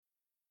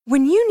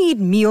When you need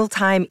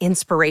mealtime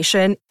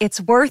inspiration,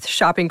 it's worth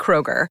shopping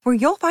Kroger, where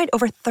you'll find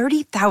over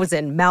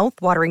 30,000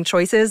 mouth-watering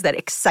choices that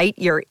excite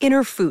your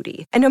inner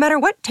foodie. And no matter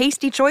what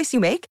tasty choice you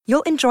make,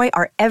 you'll enjoy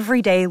our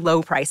everyday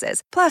low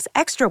prices, plus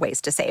extra ways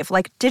to save,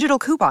 like digital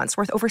coupons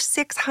worth over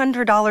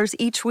 $600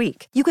 each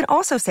week. You can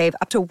also save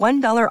up to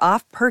 $1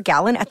 off per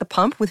gallon at the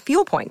pump with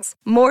fuel points.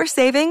 More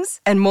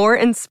savings and more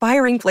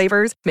inspiring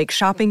flavors make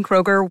shopping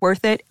Kroger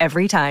worth it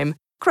every time.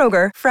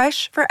 Kroger,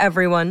 fresh for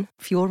everyone.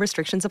 Fuel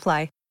restrictions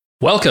apply.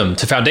 Welcome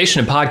to Foundation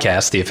and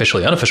Podcast, the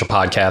officially unofficial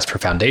podcast for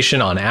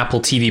Foundation on Apple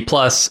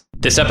TV+.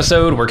 This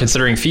episode, we're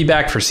considering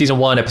feedback for Season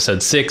 1,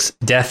 Episode 6,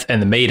 Death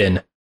and the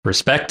Maiden.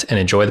 Respect and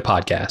enjoy the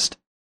podcast.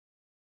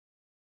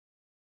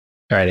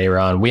 All right,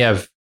 Aaron, we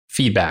have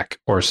feedback,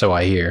 or so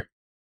I hear.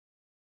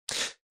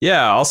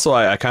 Yeah, also,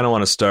 I kind of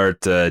want to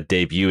start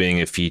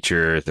debuting a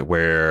feature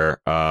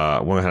where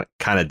I want to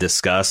kind of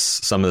discuss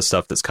some of the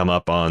stuff that's come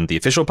up on the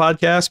official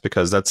podcast,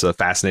 because that's a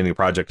fascinating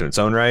project in its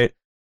own right.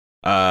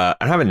 I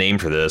don't have a name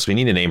for this. We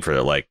need a name for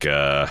it, like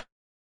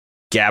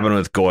Gabbing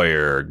with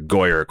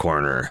Goyer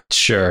Corner.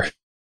 Sure.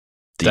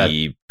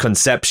 The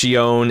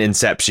Concepcion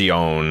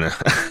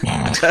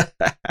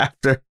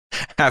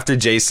after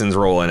Jason's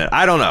role in it.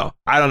 I don't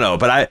know.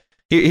 But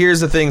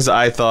here's the things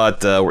I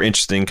thought were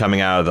interesting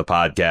coming out of the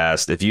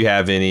podcast. If you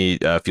have any,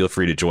 feel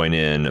free to join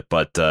in.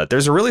 But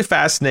there's a really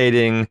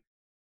fascinating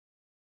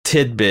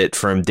tidbit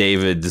from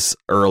David's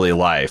early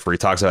life where he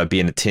talks about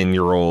being a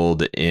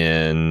 10-year-old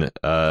in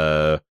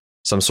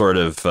some sort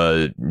of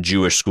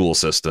Jewish school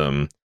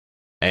system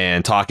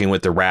and talking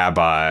with the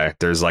rabbi.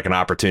 There's like an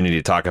opportunity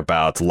to talk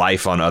about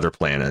life on other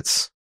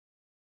planets.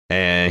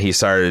 And he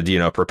started,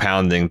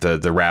 propounding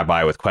the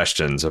rabbi with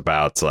questions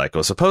about, like,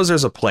 well, suppose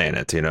there's a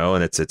planet,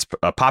 and it's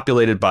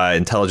populated by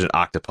intelligent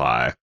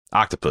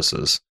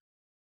octopuses.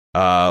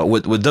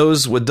 Would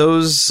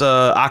those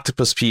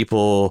octopus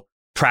people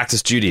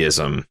practice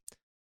Judaism?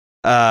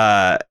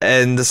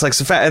 And it's like,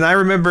 and I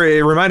remember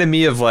it reminded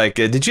me of, like,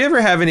 did you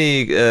ever have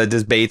any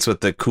debates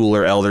with the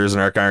cooler elders in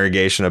our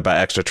congregation about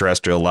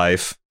extraterrestrial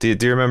life? Do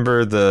you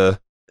remember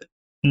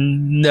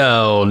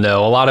No.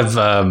 A lot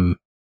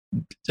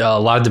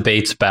of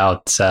debates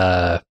about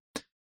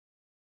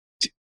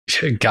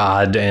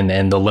God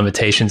and the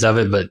limitations of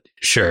it, but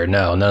sure,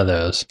 no, none of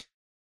those.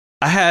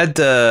 I had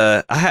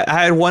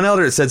one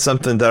elder that said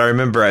something that I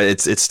remember.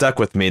 It stuck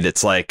with me.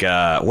 That's like,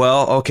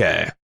 well,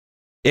 okay.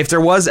 If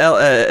there was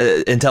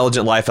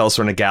intelligent life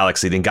elsewhere in the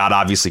galaxy, then God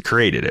obviously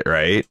created it,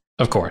 right?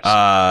 Of course.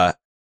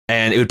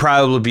 And it would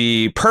probably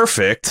be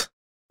perfect.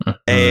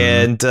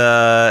 And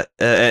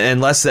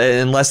unless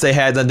they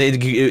had, then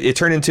it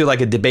turned into like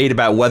a debate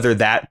about whether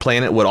that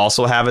planet would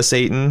also have a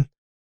Satan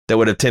that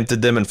would have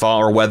tempted them and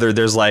fall, or whether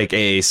there's like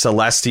a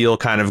celestial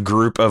kind of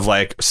group of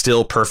like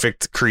still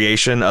perfect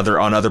creation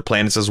on other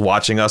planets is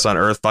watching us on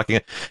Earth fucking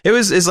it.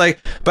 It's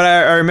like, but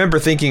I remember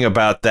thinking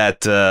about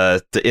that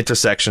the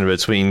intersection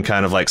between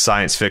kind of like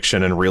science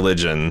fiction and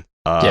religion.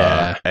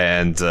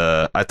 And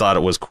I thought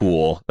it was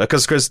cool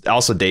because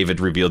also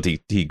David revealed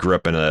he grew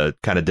up in a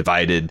kind of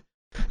divided.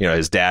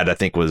 His dad, I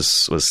think,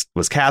 was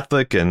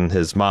Catholic and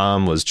his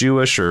mom was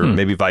Jewish, or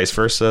maybe vice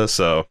versa.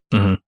 So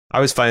I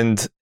always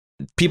find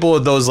people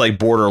with those like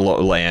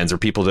borderlands, or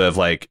people that have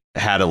like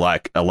had a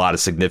lot of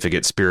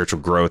significant spiritual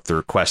growth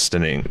or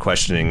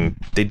questioning,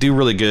 they do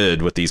really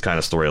good with these kind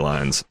of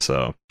storylines.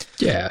 So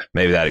yeah,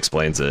 maybe that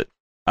explains it.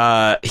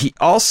 He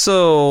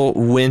also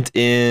went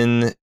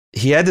in.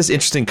 He had this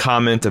interesting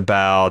comment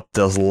about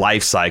the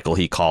life cycle,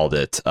 he called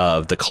it,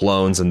 of the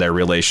clones and their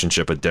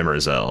relationship with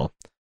Demerzel.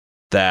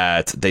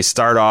 That they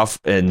start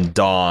off in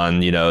Dawn,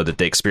 that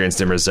they experience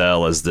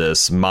Demerzel as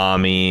this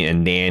mommy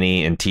and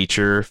nanny and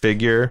teacher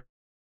figure.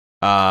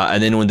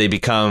 And then when they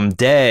become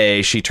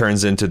Day, she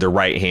turns into the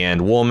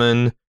right-hand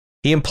woman.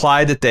 He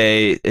implied that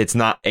it's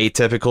not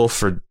atypical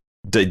for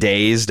the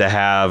Days to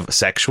have a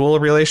sexual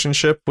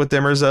relationship with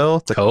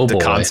Demerzel to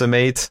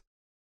consummate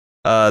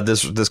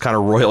this kind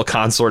of royal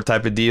consort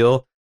type of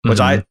deal, which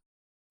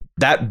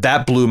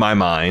that blew my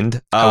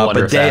mind.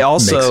 But Day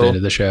also makes it into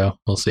the show.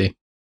 We'll see.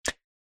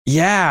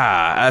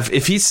 Yeah,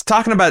 if he's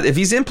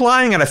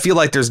implying it, I feel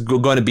like there's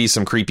going to be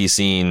some creepy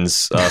scenes,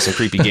 some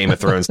creepy Game of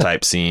Thrones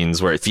type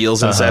scenes where it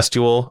feels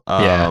incestual.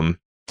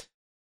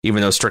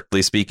 Even though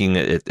strictly speaking,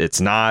 it's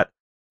not.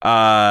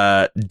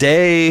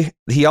 Day,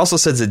 he also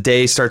says that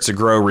Day starts to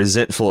grow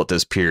resentful at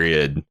this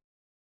period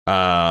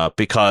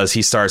because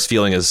he starts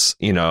feeling his,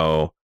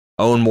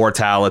 own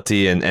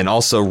mortality and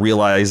also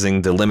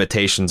realizing the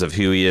limitations of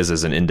who he is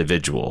as an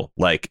individual.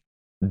 Like,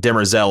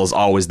 Demerzel is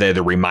always there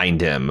to remind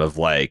him of,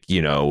 like,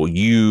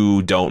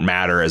 you don't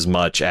matter as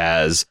much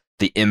as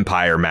the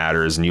Empire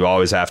matters, and you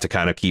always have to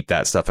kind of keep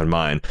that stuff in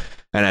mind.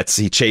 And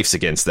he chafes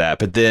against that.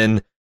 But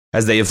then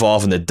as they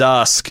evolve in the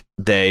dusk,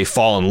 they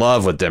fall in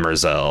love with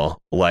Demerzel,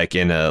 like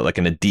in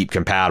a deep,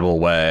 compatible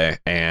way,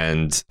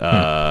 and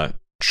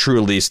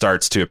truly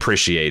starts to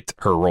appreciate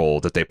her role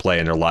that they play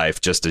in their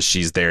life, just as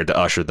she's there to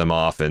usher them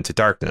off into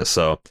darkness.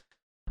 So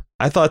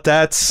I thought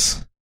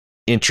that's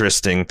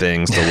interesting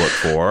things to look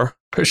for.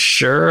 For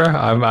sure.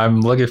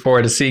 I'm looking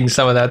forward to seeing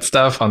some of that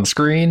stuff on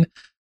screen.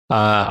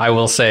 I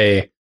will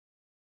say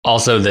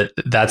also that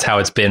that's how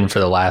it's been for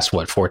the last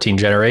 14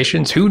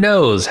 generations. Who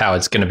knows how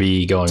it's going to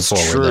be going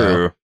forward? True.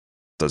 Though.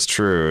 That's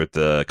true.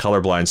 The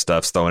colorblind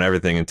stuff's throwing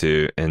everything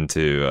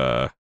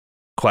into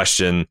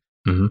question.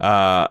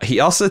 Mm-hmm. He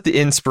also had the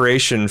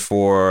inspiration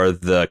for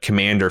the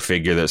commander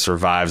figure that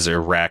survives a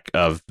wreck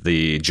of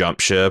the jump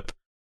ship.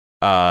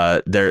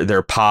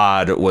 Their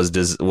pod was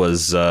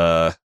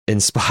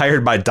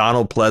inspired by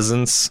Donald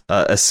Pleasant's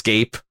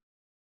escape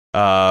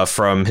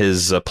from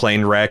his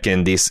plane wreck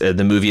in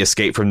the movie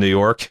Escape from New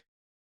York.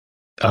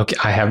 Okay,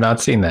 I have not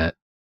seen that.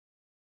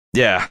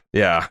 Yeah.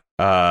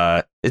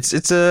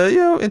 It's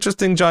a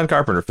interesting John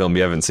Carpenter film.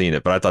 You haven't seen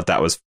it, but I thought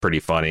that was pretty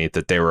funny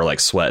that they were like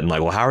sweating,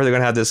 like, well, how are they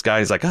going to have this guy?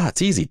 He's like,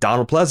 it's easy.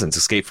 Donald Pleasant's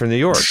Escape from New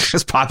York.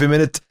 Just pop him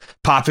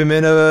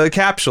in a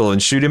capsule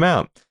and shoot him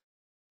out.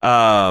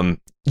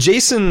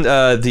 Jason,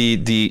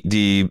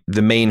 the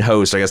main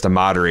host, I guess the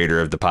moderator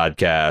of the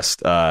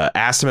podcast,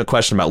 asked him a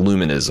question about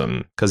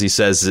luminism, because he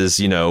says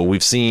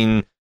we've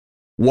seen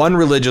one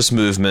religious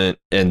movement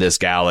in this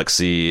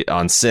galaxy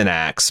on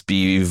Synnax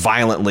be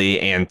violently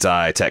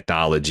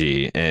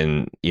anti-technology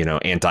and,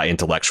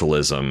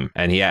 anti-intellectualism.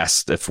 And he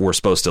asked if we're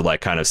supposed to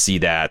kind of see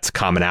that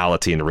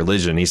commonality in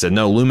religion. He said,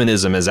 no,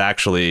 luminism is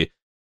actually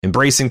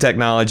embracing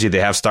technology.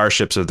 They have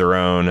starships of their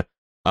own.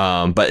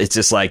 But it's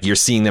just like you're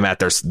seeing them at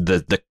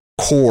the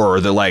core.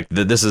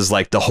 This is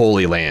like the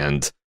Holy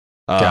Land.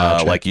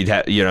 Gotcha. Like you'd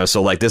have,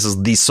 so like this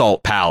is the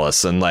Salt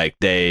Palace, and like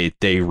they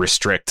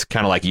restrict,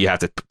 kind of like you have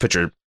to put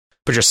your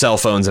cell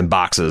phones in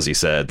boxes, he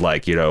said,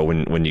 like,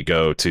 when you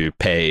go to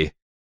pay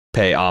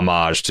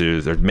homage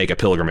to or make a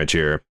pilgrimage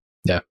here.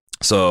 Yeah.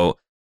 So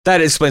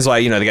that explains why,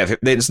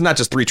 it's not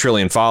just 3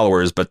 trillion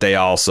followers, but they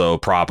also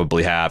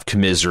probably have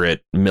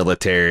commiserate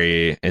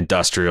military,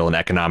 industrial, and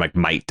economic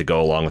might to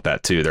go along with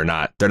that too. They're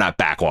not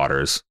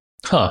backwaters.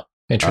 Huh.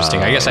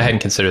 Interesting. I guess I hadn't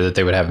considered that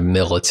they would have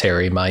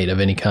military might of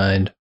any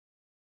kind.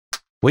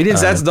 We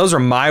didn't. Those are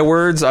my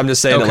words. I'm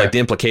just saying okay. that, like, the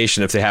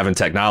implication, if they have in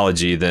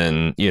technology,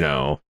 then,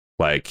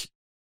 like,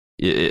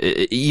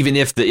 even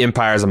if the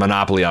empire is a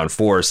monopoly on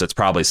force, it's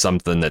probably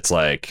something that's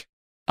like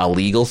a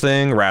legal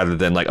thing rather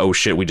than like, oh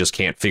shit, we just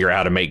can't figure out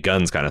how to make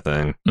guns kind of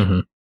thing.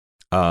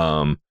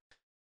 Mm-hmm.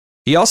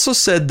 He also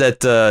said that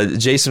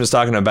Jason was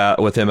talking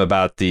with him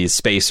about the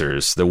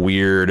spacers, the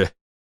weird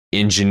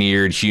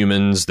engineered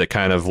humans that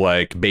kind of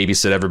like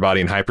babysit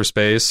everybody in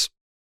hyperspace.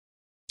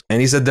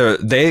 And he said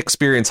they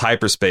experience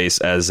hyperspace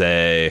as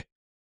a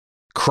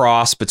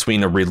cross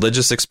between a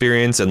religious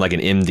experience and like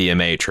an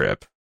MDMA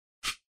trip.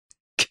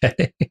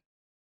 Okay.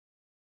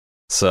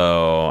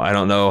 So I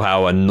don't know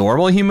how a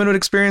normal human would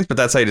experience, but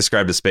that's how he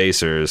described the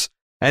spacers.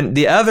 And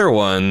the other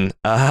one,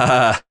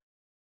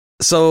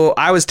 so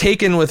I was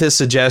taken with his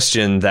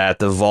suggestion that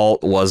the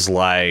vault was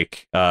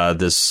like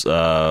this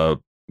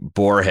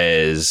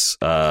Borges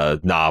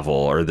novel,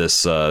 or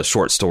this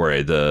short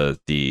story,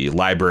 the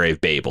Library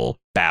of Babel.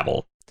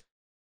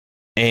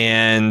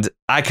 And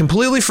I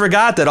completely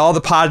forgot that all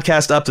the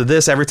podcast up to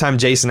this, every time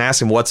Jason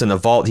asks him what's in the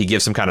vault, he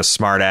gives some kind of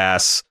smart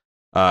ass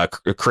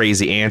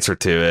crazy answer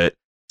to it.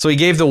 So he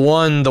gave the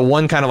one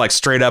kind of like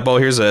straight up, oh,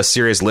 here's a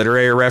serious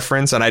literary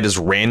reference, and I just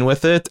ran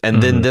with it.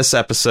 And then this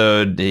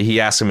episode,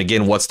 he asked him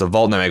again, what's the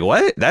vault? And I'm like,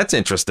 what? That's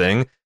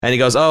interesting. And he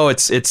goes, oh,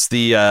 it's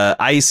the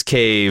ice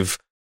cave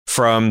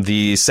from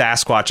the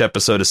Sasquatch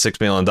episode of $6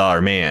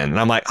 Million Man. And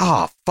I'm like,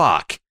 oh,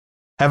 fuck.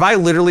 Have I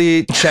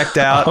literally checked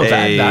out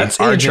that's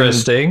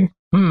interesting.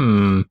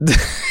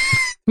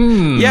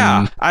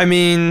 Yeah, I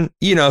mean,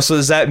 so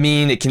does that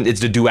mean it's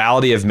the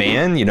duality of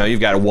man? You've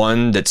got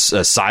one that's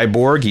a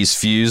cyborg. He's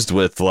fused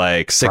with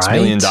like $6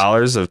 million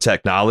of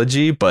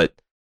technology, but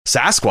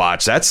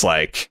Sasquatch, that's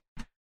like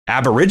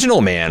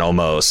Aboriginal man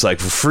almost, like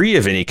free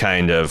of any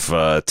kind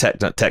of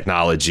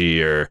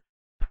technology or.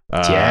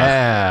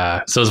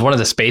 Yeah. So is one of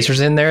the spacers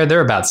in there?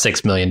 They're about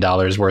 $6 million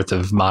worth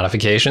of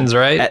modifications,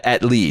 right?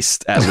 At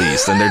least. And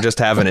they're just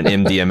having an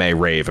MDMA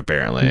rave,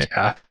 apparently.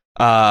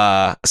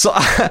 Yeah. So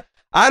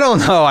I don't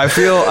know. I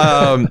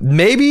feel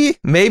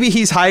maybe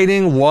he's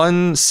hiding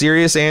one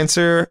serious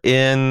answer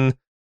in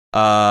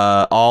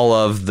all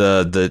of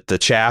the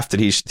chaff that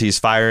he's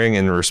firing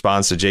in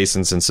response to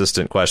Jason's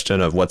insistent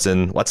question of what's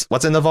in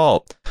the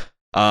vault.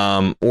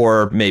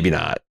 Or maybe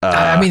not.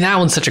 I mean, that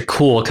one's such a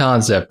cool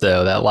concept,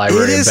 though, that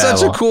Library of Babel. It is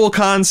such a cool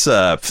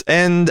concept.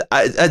 And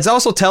it's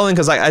also telling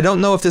because I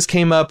don't know if this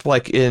came up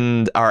like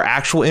in our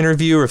actual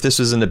interview or if this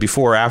was in the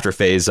before or after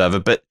phase of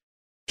it, but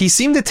he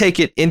seemed to take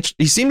it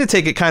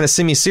kind of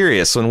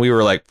semi-serious when we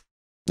were like,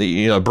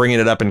 bringing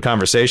it up in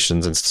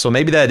conversations. And so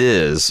maybe that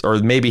is, or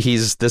maybe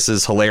this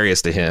is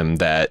hilarious to him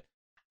that,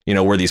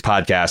 we're these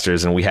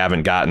podcasters and we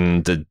haven't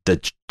gotten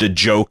the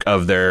joke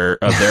of their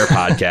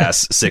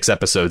podcast 6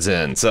 episodes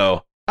in.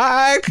 So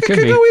I could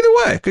go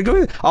either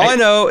way. All I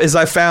know is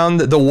I found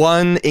the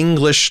one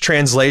English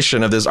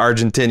translation of this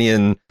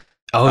Argentinian.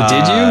 Oh,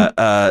 did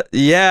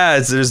you? Yeah,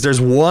 there's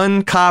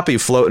one copy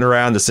floating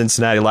around the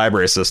Cincinnati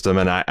library system,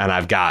 and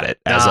I've got it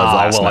as of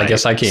last night. I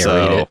guess I can't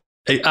read it.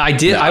 I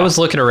did. I was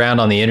looking around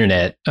on the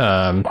internet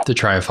to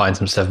try and find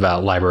some stuff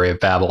about Library of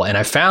Babel, and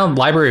I found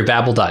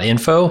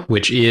libraryofbabel.info,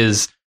 which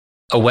is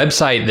a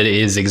website that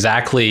is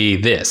exactly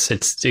this.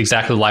 It's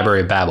exactly the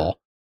Library of Babel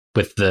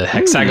with the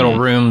hexagonal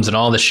rooms and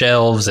all the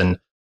shelves and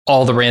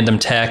all the random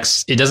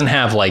texts. It doesn't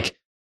have like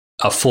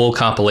a full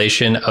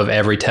compilation of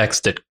every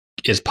text that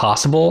is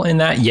possible in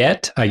that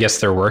yet. I guess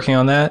they're working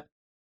on that.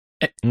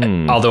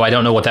 Although I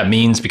don't know what that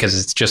means because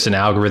it's just an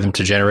algorithm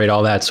to generate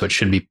all that. So it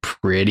should be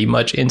pretty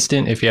much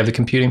instant if you have the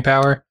computing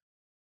power.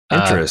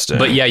 Interesting.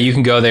 But yeah, you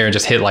can go there and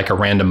just hit like a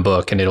random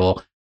book and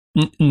it'll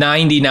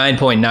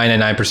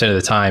 99.999% of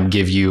the time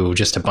give you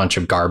just a bunch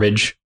of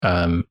garbage.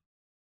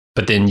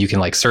 But then you can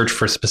like search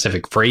for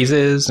specific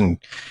phrases, and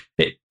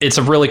it's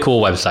a really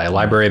cool website,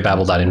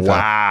 libraryofbabel.info.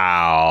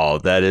 Wow,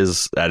 that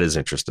is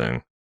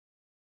interesting.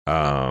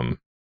 The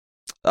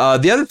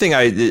other thing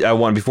I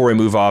want before we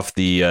move off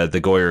the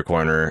Goyer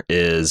corner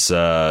is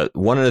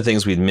one of the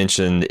things we'd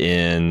mentioned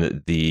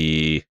in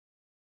the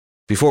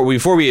before we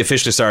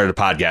officially started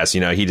the podcast.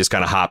 You know, he just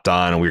kind of hopped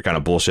on and we were kind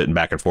of bullshitting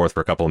back and forth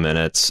for a couple of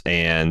minutes,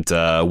 and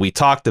we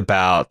talked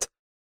about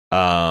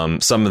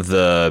some of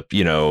the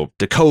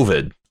the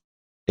COVID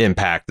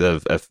impact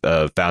of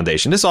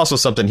Foundation. This is also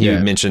something he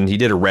mentioned. He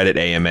did a Reddit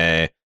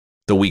AMA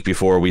the week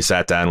before we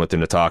sat down with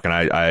him to talk, and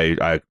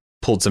I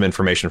pulled some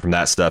information from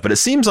that stuff. But it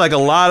seems like a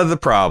lot of the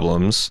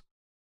problems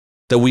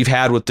that we've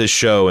had with this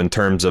show in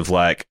terms of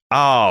like,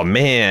 oh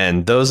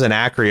man, those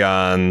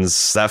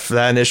Anacreons,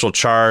 that initial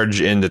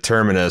charge into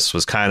Terminus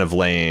was kind of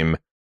lame.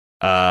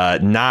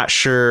 Not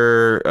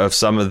sure of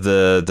some of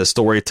the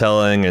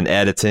storytelling and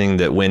editing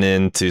that went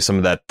into some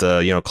of that,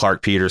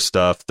 Clark Peters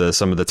stuff,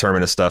 some of the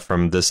Terminus stuff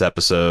from this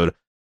episode.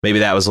 Maybe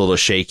that was a little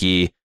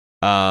shaky.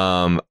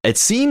 It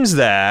seems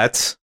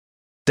that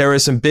there were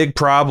some big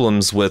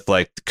problems with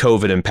like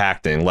COVID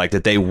impacting, like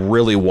that they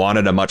really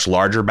wanted a much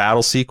larger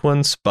battle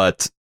sequence,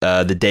 but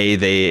the day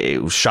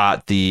they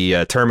shot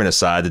the Terminus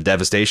side, the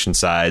Devastation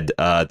side,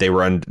 they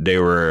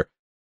were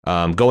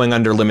going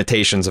under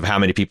limitations of how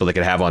many people they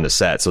could have on the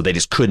set, so they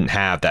just couldn't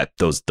have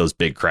those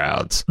big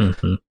crowds.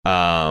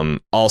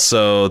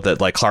 Also, that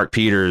like Clark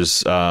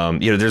Peters,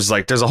 there's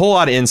a whole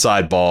lot of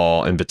inside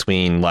ball in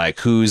between, like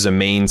who's a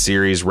main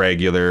series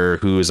regular,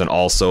 who is an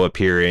also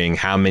appearing,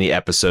 how many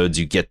episodes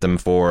you get them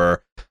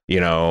for.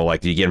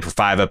 Like you get him for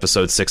 5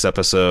 episodes, 6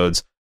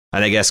 episodes.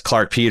 And I guess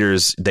Clark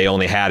Peters, they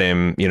only had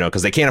him,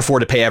 because they can't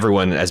afford to pay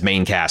everyone as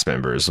main cast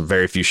members.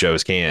 Very few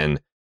shows can.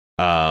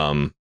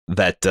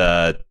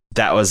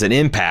 That was an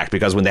impact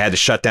because when they had to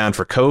shut down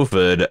for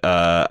COVID,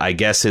 I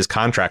guess his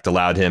contract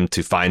allowed him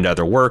to find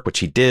other work, which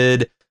he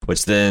did,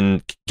 which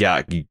then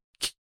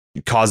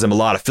caused him a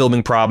lot of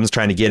filming problems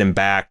trying to get him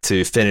back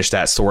to finish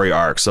that story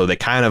arc. So they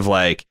kind of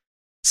like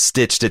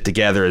stitched it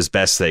together as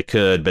best they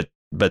could.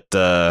 But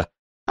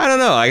I don't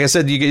know. Like I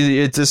said,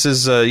 you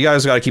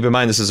guys got to keep in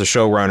mind this is a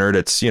showrunner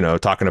that's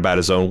talking about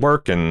his own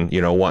work and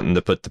wanting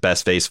to put the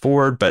best face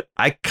forward. But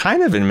I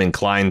kind of am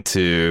inclined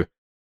to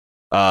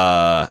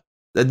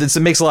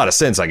it makes a lot of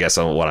sense, I guess,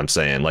 on what I'm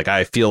saying. Like,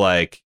 I feel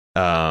like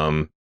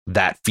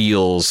that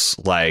feels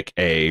like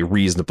a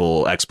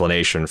reasonable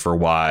explanation for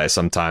why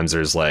sometimes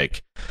there's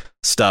like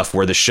stuff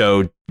where the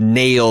show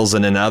nails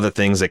and then other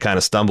things they kind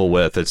of stumble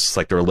with. It's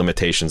like there are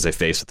limitations they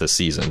face with this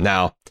season.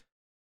 Now,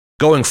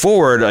 going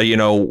forward,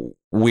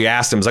 we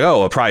asked him, it's like,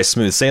 oh, probably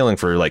smooth sailing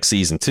for like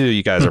season 2.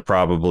 You guys are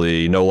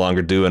probably no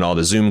longer doing all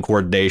the Zoom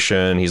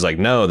coordination. He's like,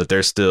 no, that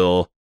they're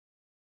still,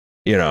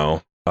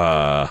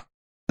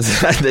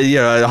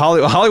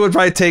 Hollywood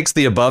probably takes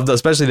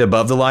especially the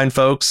above the line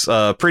folks,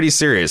 pretty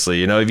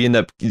seriously. If you end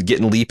up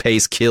getting Lee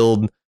Pace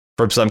killed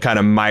from some kind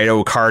of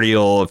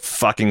myocardial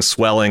fucking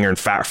swelling or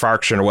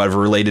infarction or whatever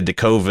related to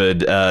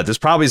COVID, there's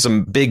probably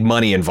some big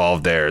money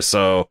involved there.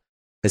 So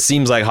it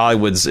seems like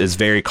Hollywood is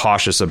very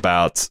cautious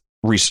about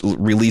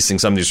releasing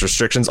some of these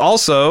restrictions.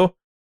 Also,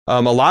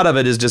 a lot of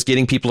it is just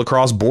getting people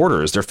across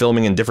borders. They're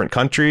filming in different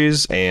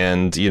countries,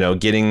 and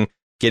getting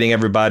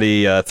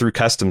everybody through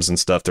customs and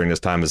stuff during this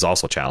time is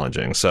also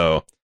challenging.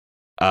 So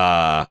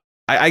I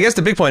guess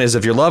the big point is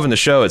if you're loving the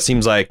show, it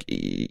seems like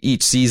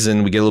each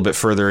season we get a little bit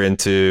further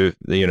into,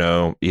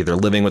 either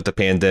living with the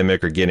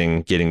pandemic or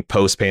getting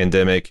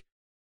post-pandemic.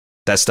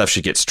 That stuff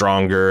should get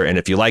stronger. And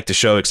if you like the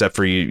show, except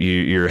for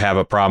you have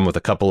a problem with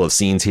a couple of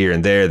scenes here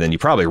and there, then you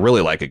probably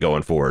really like it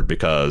going forward,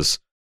 because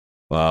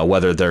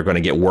whether they're going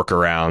to get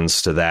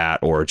workarounds to that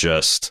or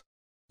just,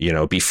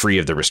 be free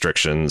of the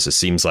restrictions, it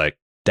seems like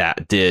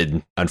that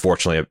did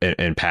unfortunately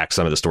impact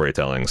some of the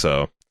storytelling.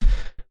 So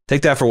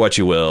take that for what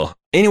you will.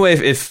 Anyway,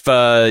 if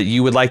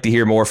you would like to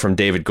hear more from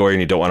David Goyer and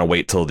you don't want to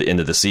wait till the end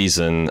of the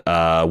season,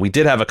 we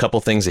did have a couple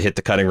things that hit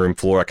the cutting room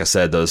floor. Like I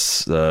said,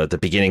 the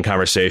beginning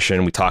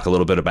conversation, we talk a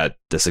little bit about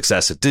the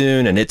success of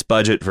Dune and its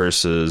budget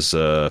versus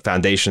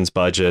Foundation's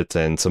budget,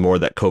 and some more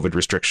of that COVID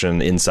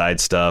restriction inside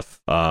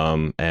stuff.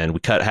 And we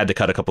had to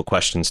cut a couple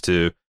questions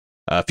too.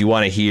 If you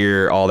want to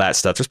hear all that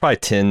stuff, there's probably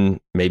 10,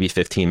 maybe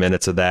 15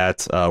 minutes of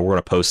that. We're going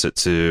to post it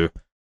to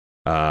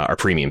our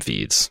premium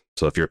feeds.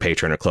 So if you're a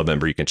patron or club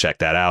member, you can check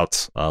that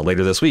out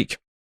later this week.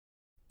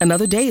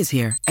 Another day is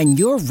here, and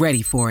you're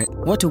ready for it.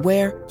 What to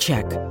wear?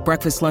 Check.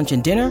 Breakfast, lunch,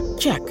 and dinner?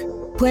 Check.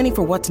 Planning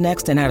for what's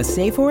next and how to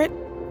save for it?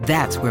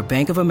 That's where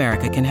Bank of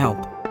America can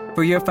help.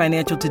 For your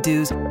financial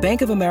to-dos,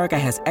 Bank of America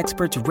has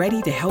experts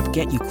ready to help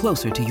get you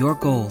closer to your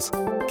goals.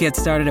 Get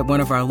started at one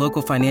of our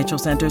local financial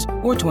centers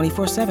or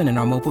 24/7 in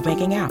our mobile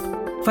banking app.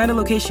 Find a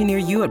location near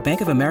you at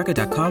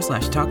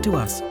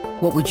bankofamerica.com/talktous.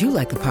 What would you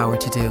like the power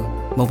to do?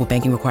 Mobile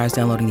banking requires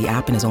downloading the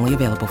app and is only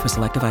available for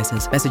select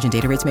devices. Message and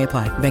data rates may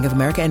apply. Bank of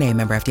America NA,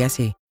 member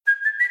FDIC.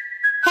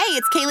 Hey,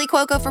 it's Kaylee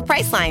Cuoco for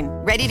Priceline.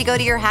 Ready to go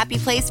to your happy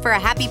place for a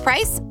happy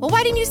price? Well,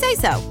 why didn't you say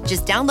so?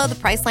 Just download the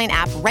Priceline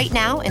app right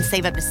now and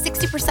save up to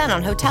 60%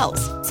 on hotels.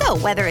 So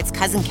whether it's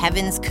Cousin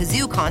Kevin's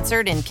Kazoo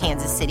Concert in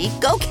Kansas City,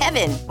 go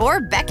Kevin,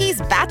 or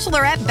Becky's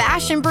Bachelorette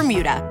Bash in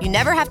Bermuda, you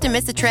never have to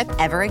miss a trip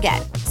ever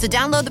again. So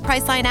download the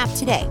Priceline app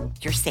today.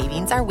 Your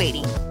savings are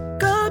waiting.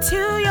 Go to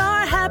your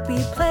happy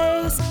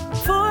place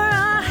for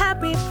a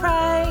happy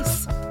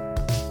price.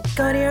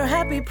 Go to your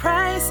happy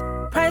price,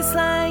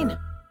 Priceline.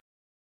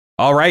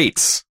 All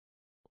right.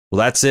 Well,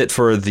 that's it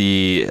for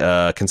the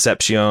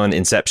Inception.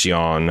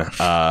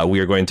 We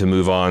are going to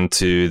move on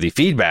to the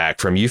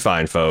feedback from you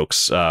fine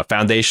folks.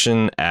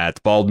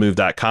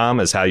 Foundation@baldmove.com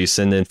is how you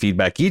send in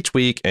feedback each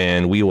week,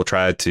 and we will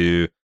try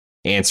to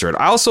answer it.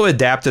 I also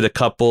adapted a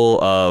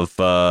couple of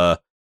the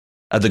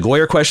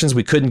Goyer questions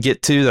we couldn't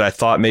get to that I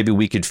thought maybe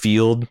we could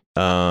field.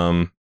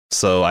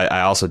 So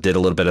I also did a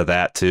little bit of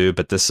that too,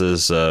 but this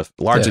is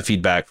largely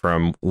feedback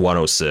from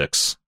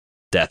 106,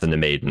 Death and the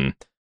Maiden.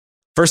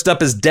 First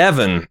up is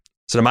Devin.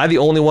 So am I the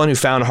only one who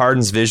found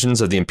Hardin's visions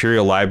of the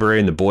Imperial Library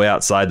and the boy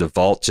outside the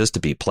vault just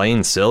to be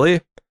plain silly?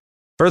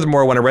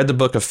 Furthermore, when I read the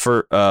book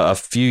a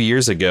few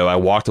years ago, I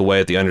walked away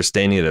with the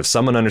understanding that if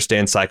someone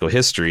understands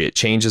psychohistory, it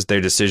changes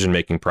their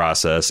decision-making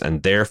process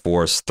and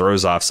therefore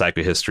throws off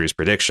psychohistory's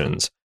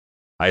predictions.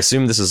 I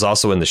assume this is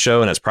also in the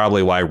show, and that's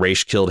probably why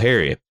Ra's killed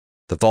Harry.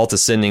 The vault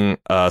is sending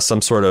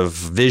some sort of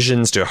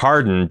visions to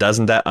Hardin.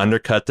 Doesn't that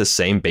undercut the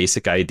same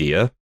basic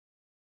idea?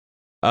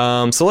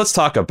 So let's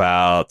talk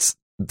about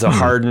the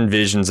Hardin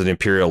visions of the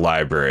Imperial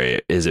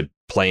Library. Is it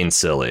plain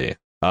silly?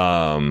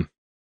 I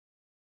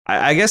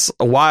guess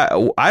why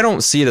I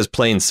don't see it as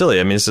plain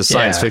silly. I mean, it's a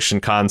science fiction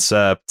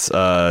concept,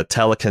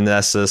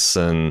 telekinesis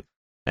and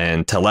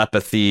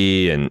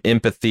telepathy and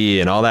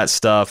empathy and all that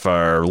stuff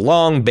are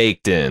long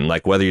baked in.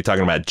 Like whether you're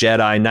talking about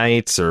Jedi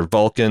Knights or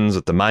Vulcans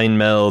with the mind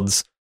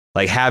melds,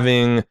 like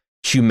having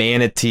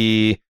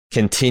humanity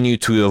continue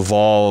to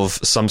evolve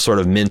some sort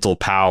of mental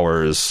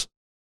powers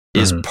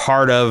is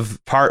part of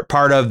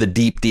the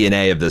deep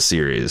DNA of the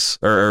series,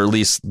 or at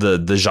least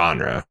the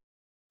genre.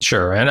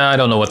 Sure, and I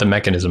don't know what the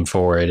mechanism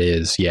for it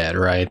is yet,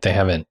 right? They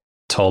haven't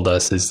told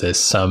us, is this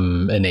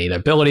some innate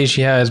ability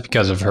she has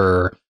because of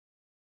her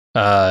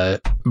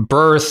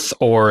birth,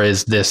 or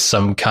is this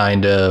some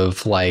kind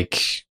of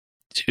like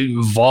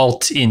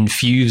vault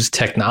infused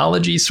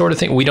technology sort of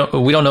thing? We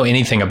don't know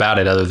anything about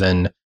it other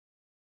than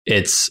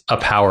it's a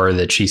power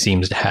that she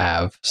seems to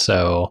have.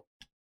 So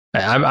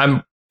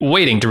I'm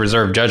waiting to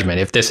reserve judgment.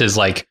 If this is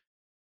like,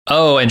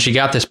 oh, and she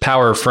got this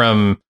power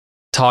from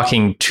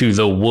talking to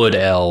the wood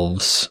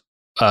elves,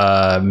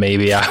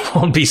 maybe I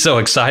won't be so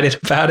excited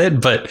about it,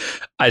 but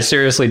I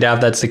seriously doubt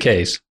that's the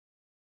case.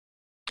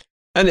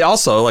 And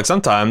also, like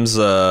sometimes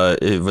if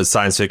it's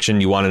science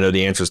fiction, you want to know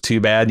the answers too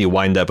bad, and you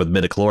wind up with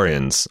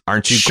midichlorians.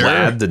 Aren't you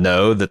glad to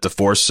know that the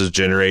Force is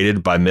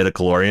generated by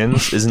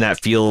midichlorians? Doesn't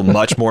that feel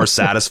much more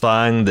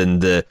satisfying than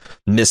the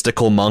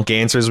mystical monk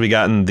answers we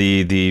got in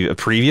the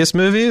previous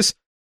movies?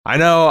 I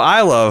know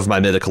I love my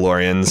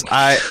midichlorians.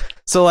 I'm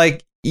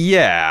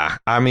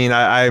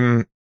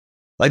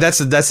like that's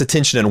the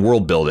tension in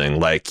world building.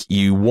 Like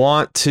you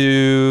want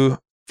to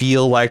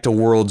feel like the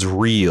world's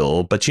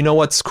real, but you know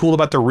what's cool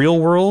about the real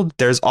world?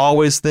 There's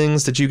always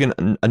things that you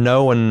can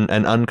know and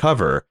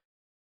uncover.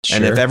 Sure.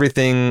 And if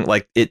everything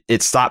like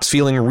it stops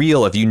feeling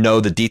real if you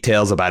know the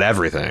details about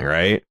everything,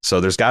 right?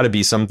 So there's got to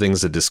be some things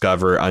to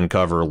discover,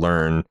 uncover,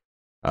 learn.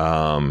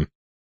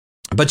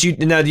 But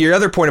your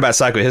other point about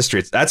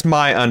psychohistory, that's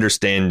my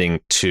understanding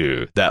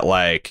too, that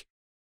like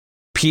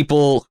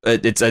people,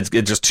 it's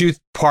just two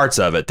parts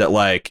of it, that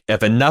like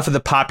if enough of the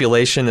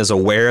population is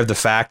aware of the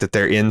fact that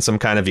they're in some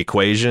kind of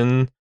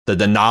equation,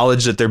 the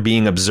knowledge that they're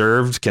being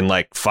observed can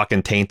like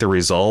fucking taint the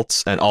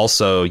results. And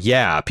also,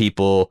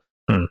 people,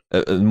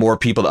 more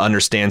people that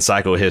understand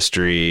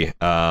psychohistory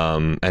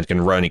and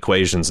can run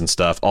equations and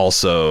stuff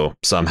also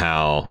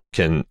somehow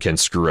can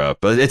screw up.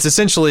 But it's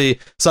essentially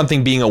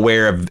something being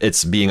aware of,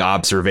 it's being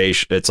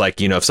observation. It's like,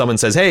 if someone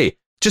says, hey,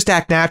 just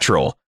act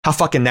natural. How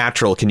fucking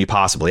natural can you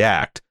possibly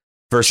act?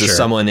 Versus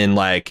someone in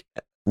like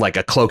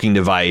a cloaking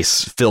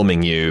device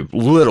filming you,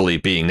 literally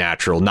being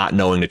natural, not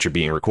knowing that you're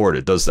being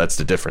recorded. That's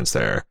the difference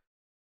there.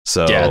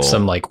 So yeah, it's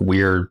some like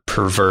weird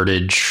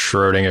perverted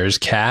Schrodinger's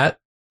cat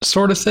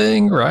sort of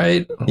thing,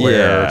 right?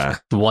 Where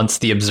once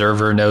the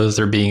observer knows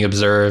they're being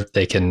observed,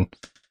 they can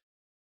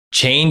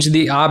change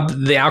the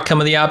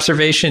outcome of the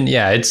observation.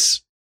 I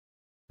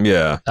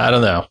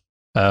don't know.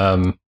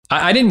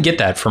 I didn't get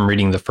that from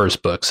reading the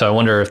first book, so I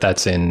wonder if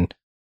that's in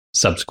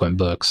subsequent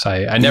books.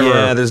 I never.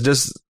 Yeah, there's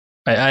just.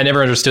 I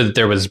never understood that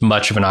there was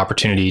much of an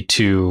opportunity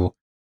to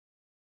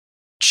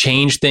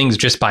change things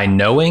just by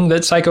knowing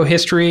that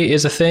psychohistory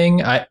is a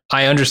thing. I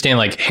understand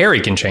like Harry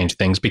can change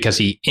things because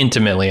he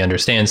intimately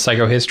understands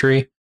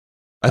psychohistory.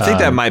 I think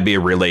that might be a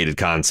related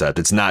concept.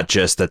 It's not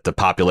just that the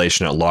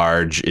population at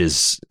large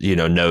is,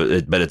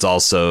 but it's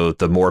also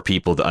the more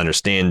people that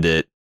understand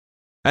it.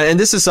 And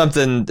this is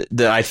something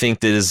that I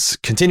think that is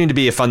continuing to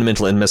be a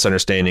fundamental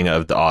misunderstanding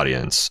of the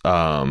audience.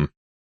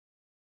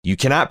 You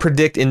cannot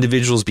predict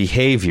individuals'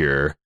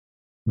 behavior,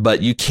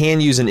 but you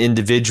can use an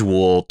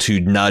individual to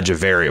nudge a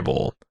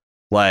variable.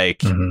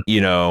 Like,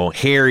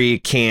 Harry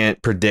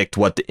can't predict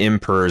what the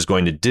Emperor is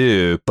going to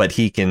do, but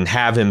he can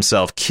have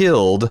himself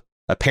killed,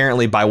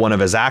 apparently by one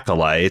of his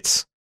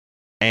acolytes,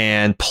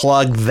 and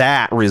plug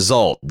that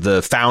result,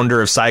 the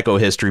founder of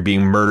psychohistory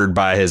being murdered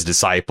by his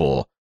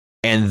disciple.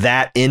 And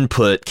that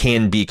input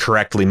can be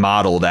correctly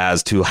modeled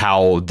as to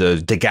how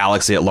the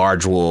galaxy at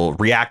large will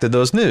react to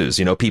those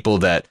news. People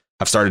that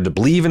have started to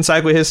believe in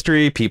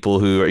psychohistory, people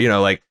who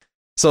are,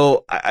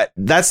 so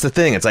that's the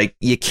thing. It's like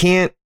you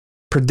can't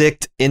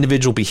predict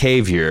individual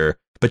behavior,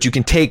 but you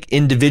can take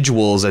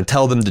individuals and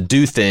tell them to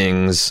do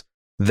things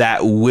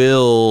that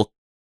will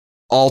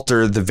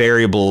alter the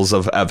variables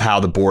of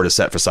how the board is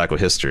set for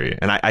psychohistory.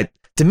 And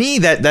to me,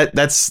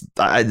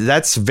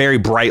 that's very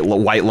bright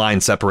white line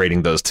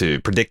separating those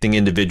two, predicting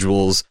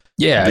individuals.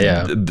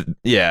 And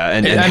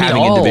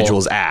having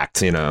individuals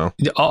act,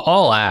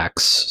 all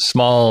acts,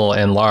 small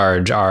and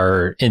large,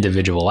 are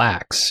individual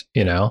acts,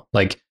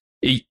 like,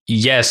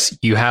 yes,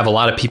 you have a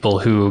lot of people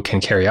who can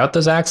carry out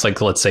those acts,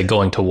 like, let's say,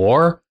 going to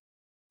war,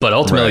 but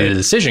ultimately the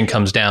decision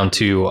comes down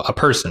to a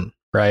person,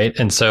 right?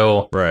 And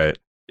so,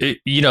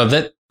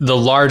 that the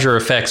larger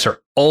effects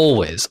are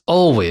always,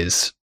 well,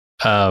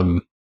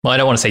 I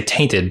don't want to say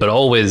tainted, but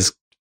always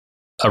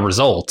a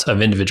result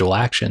of individual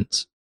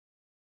actions.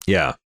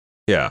 Yeah.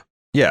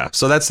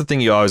 So that's the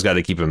thing you always got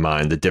to keep in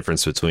mind, the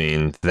difference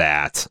between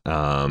that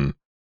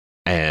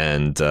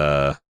and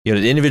the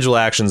individual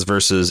actions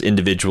versus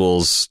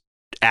individuals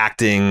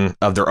acting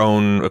of their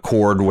own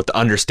accord with the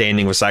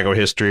understanding of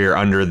psychohistory or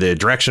under the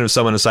direction of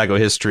someone in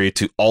psychohistory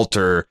to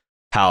alter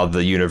how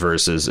the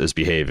universe is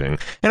behaving. And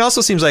it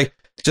also seems like,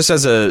 just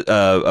as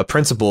a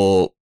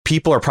principle,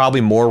 people are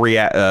probably more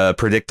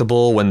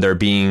predictable when they're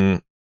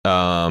being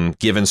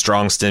given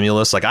strong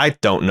stimulus. Like, I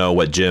don't know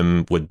what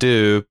Jim would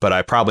do, but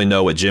I probably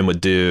know what Jim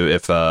would do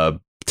if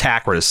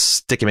Tack were to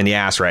stick him in the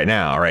ass right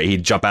now, right?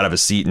 He'd jump out of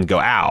his seat and go,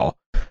 ow,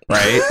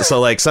 right? So,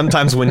 like,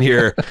 sometimes when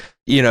you're,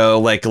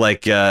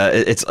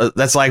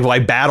 that's like why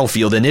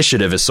Battlefield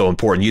Initiative is so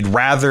important. You'd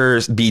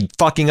rather be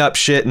fucking up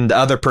shit and the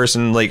other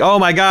person like, oh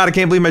my God, I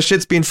can't believe my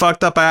shit's being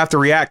fucked up, I have to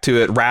react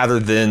to it, rather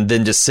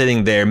than just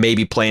sitting there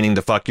maybe planning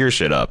to fuck your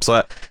shit up.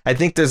 So I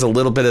think there's a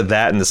little bit of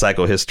that in the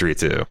psychohistory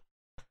too.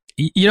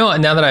 Now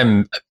that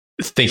I'm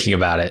thinking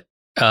about it,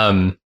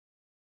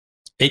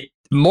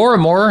 more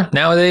and more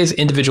nowadays,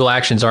 individual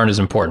actions aren't as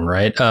important,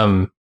 right?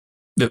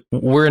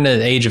 We're in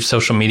an age of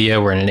social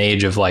media. We're in an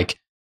age of like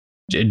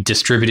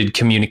distributed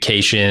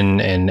communication,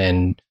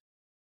 and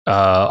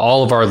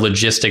all of our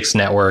logistics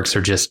networks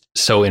are just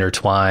so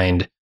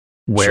intertwined,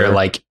 where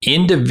like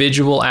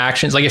individual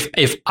actions, like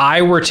if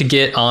I were to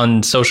get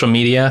on social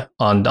media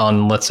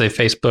on let's say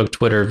Facebook,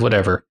 Twitter,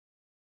 whatever,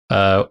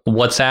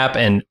 WhatsApp,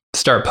 and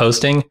start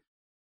posting,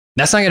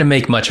 that's not going to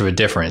make much of a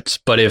difference.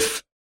 But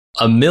if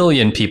a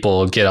million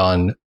people get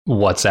on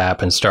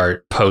WhatsApp and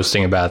start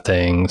posting about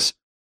things,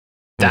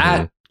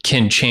 that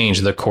can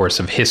change the course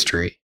of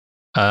history.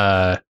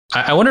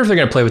 I wonder if they're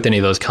going to play with any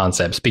of those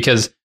concepts,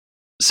 because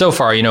so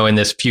far, in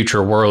this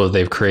future world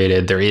they've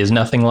created, there is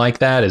nothing like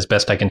that, as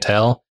best I can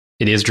tell.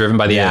 It is driven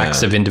by the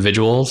acts of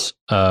individuals.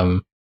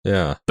 But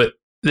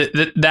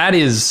that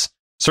is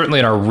certainly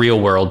in our real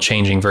world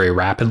changing very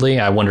rapidly.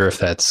 I wonder if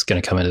that's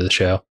going to come into the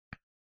show.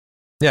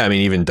 Yeah, I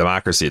mean, even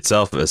democracy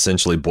itself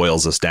essentially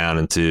boils us down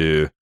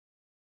into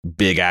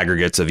big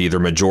aggregates of either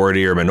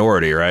majority or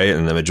minority, right?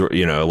 And the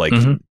majority,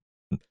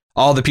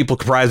 all the people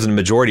comprised of the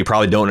majority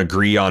probably don't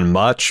agree on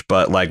much,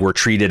 but like we're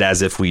treated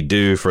as if we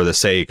do for the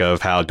sake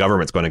of how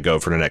government's going to go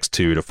for the next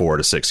 2 to 4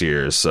 to 6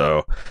 years.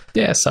 So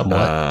yeah,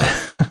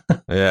 somewhat.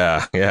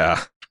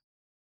 Yeah.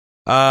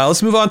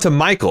 Let's move on to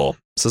Michael.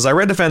 Says, I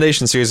read the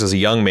Foundation series as a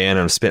young man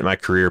and have spent my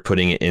career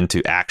putting it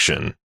into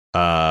action.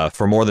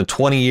 For more than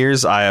 20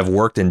 years, I have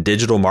worked in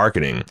digital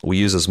marketing. We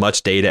use as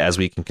much data as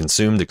we can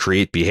consume to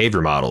create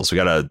behavior models. We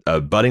got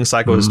a budding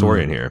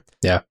psychohistorian here.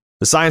 Yeah.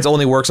 The science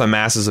only works on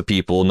masses of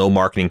people. No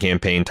marketing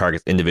campaign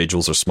targets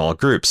individuals or small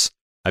groups.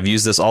 I've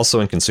used this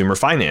also in consumer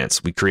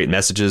finance. We create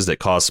messages that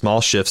cause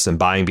small shifts in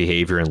buying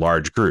behavior in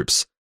large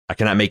groups. I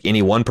cannot make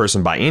any one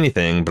person buy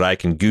anything, but I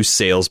can goose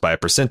sales by a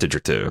percentage or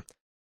two.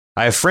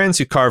 I have friends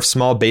who carve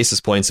small basis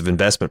points of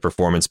investment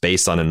performance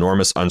based on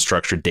enormous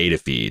unstructured data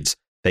feeds.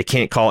 They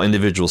can't call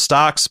individual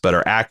stocks, but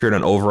are accurate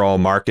on overall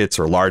markets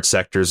or large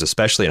sectors,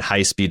 especially in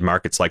high-speed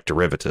markets like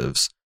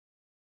derivatives.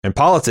 In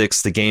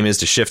politics, the game is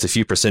to shift a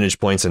few percentage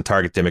points in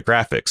target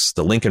demographics.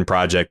 The Lincoln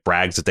Project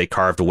brags that they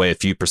carved away a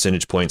few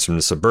percentage points from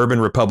the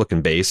suburban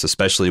Republican base,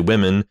 especially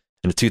women,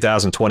 in the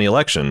 2020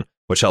 election,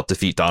 which helped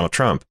defeat Donald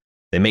Trump.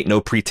 They make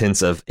no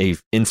pretense of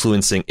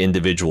influencing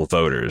individual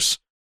voters.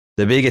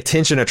 The big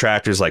attention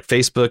attractors like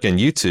Facebook and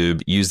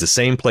YouTube use the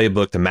same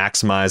playbook to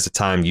maximize the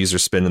time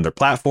users spend on their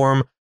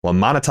platform while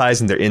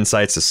monetizing their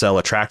insights to sell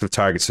attractive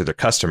targets to their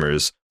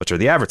customers, which are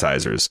the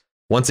advertisers.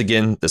 Once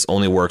again, this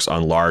only works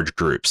on large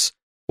groups.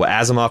 What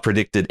Asimov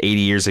predicted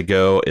 80 years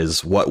ago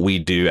is what we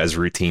do as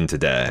routine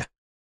today.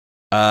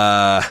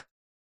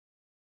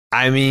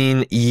 I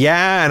mean,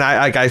 yeah, and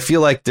I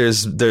feel like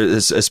there's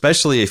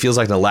especially it feels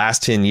like in the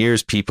last 10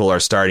 years, people are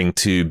starting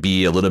to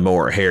be a little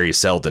more Harry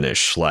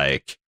Seldon-ish,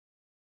 like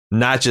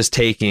not just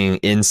taking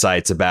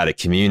insights about a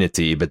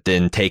community, but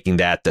then taking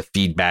that to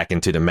feed back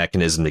into the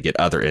mechanism to get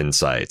other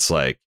insights,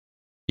 like,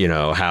 you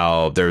know,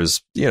 how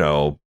there's, you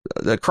know,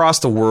 across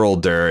the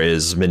world, there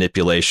is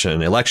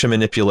manipulation, election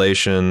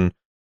manipulation.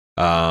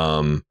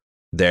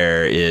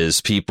 There is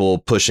people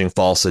pushing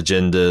false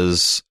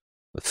agendas,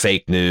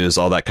 fake news,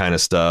 all that kind of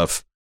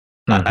stuff.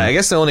 Mm-hmm. I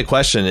guess the only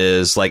question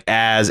is, like,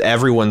 as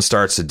everyone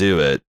starts to do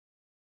it,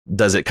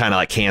 does it kind of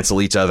like cancel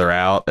each other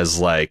out as,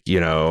 like, you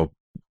know,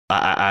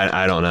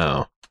 I don't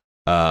know.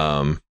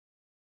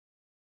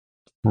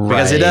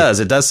 Because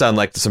it does sound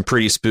like some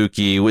pretty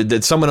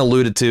spooky. Someone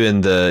alluded to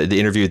in the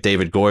interview with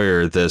David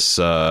Goyer, this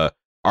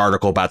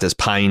article about this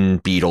pine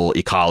beetle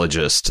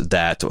ecologist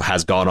that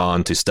has gone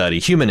on to study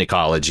human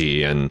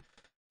ecology, and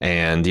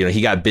you know,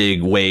 he got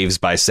big waves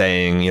by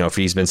saying, you know, if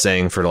he's been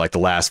saying for like the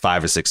last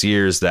 5 or 6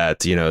 years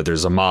that, you know,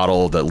 there's a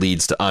model that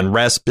leads to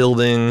unrest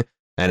building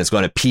and it's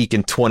going to peak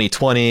in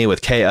 2020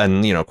 with chaos,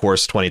 and, you know, of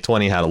course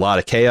 2020 had a lot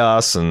of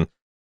chaos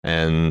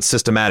and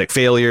systematic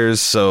failures,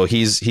 so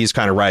he's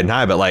kind of riding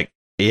high. But like,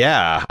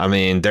 yeah, I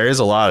mean, there is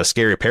a lot of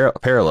scary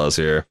parallels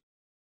here.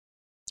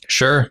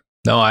 Sure.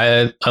 No,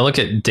 I look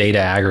at data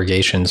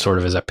aggregation sort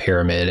of as a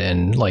pyramid,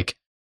 and like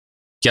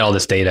get all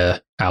this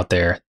data out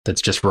there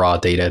that's just raw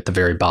data at the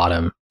very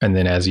bottom. And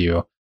then as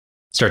you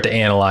start to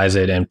analyze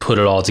it and put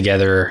it all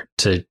together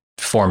to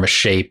form a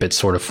shape, it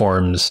sort of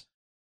forms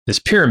this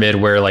pyramid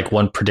where like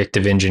one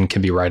predictive engine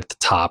can be right at the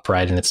top,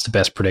 right? And it's the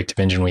best predictive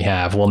engine we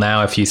have. Well,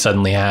 now if you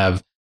suddenly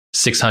have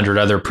 600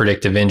 other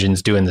predictive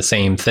engines doing the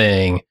same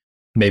thing,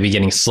 maybe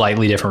getting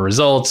slightly different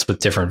results with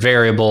different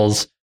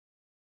variables,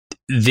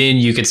 then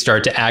you could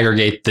start to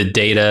aggregate the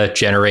data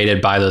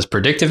generated by those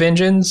predictive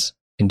engines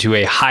into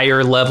a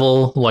higher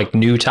level, like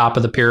new top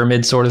of the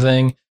pyramid sort of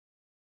thing.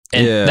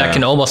 And that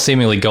can almost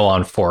seemingly go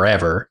on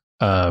forever.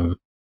 I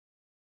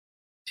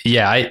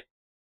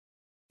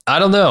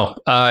don't know.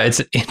 It's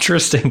an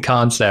interesting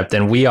concept.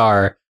 And we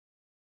are,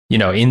 you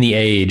know, in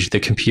the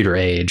computer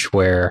age,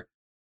 where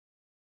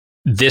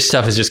this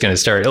stuff is just going to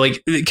start,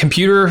 like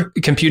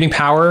computing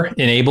power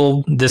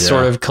enable this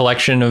sort of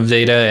collection of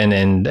data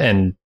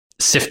and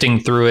sifting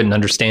through it and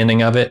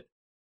understanding of it.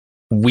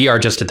 We are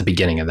just at the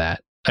beginning of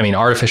that. I mean,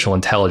 artificial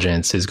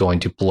intelligence is going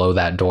to blow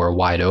that door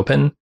wide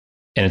open,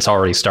 and it's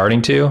already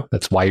starting to.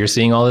 That's why you're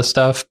seeing all this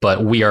stuff.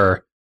 But we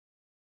are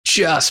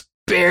just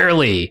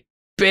barely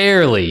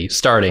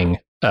starting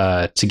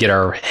to get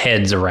our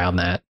heads around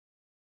that.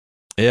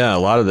 Yeah, a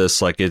lot of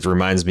this, like, it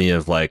reminds me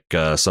of like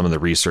some of the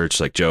research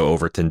like Joe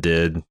Overton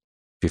did. If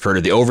you've heard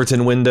of the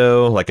Overton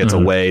window, like it's a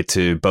way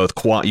to both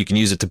you can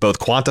use it to both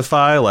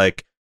quantify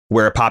like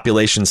where a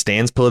population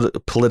stands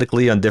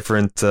politically on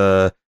different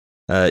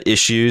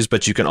issues,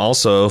 but you can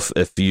also,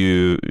 if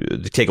you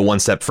take it one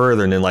step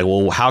further and then like,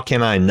 well, how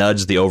can I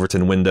nudge the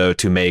Overton window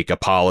to make a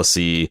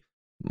policy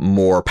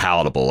more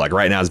palatable? Like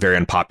right now it's very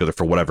unpopular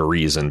for whatever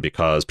reason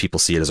because people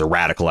see it as a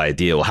radical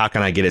idea. Well, how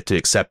can I get it to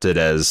accept it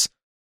as,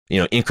 you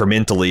know,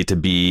 incrementally to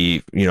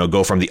be, you know,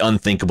 go from the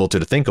unthinkable to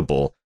the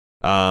thinkable?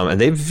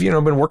 And they've, you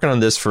know, been working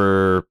on this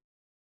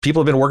people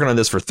have been working on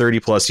this for 30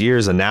 plus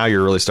years. And now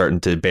you're really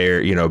starting to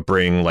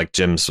bring, like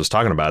Jim's was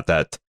talking about,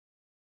 that,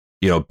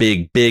 you know,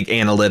 big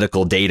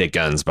analytical data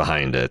guns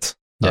behind it.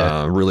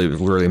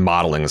 Really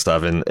modeling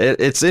stuff. And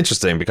it's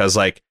interesting because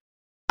like,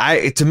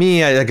 like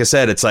I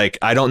said, it's like,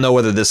 I don't know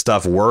whether this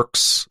stuff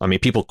works. I mean,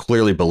 people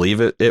clearly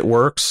believe it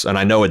works. And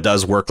I know it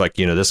does work. Like,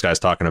 you know, this guy's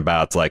talking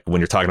about like when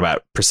you're talking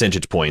about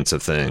percentage points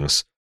of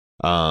things.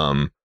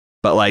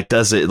 But like,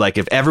 does it, like,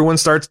 if everyone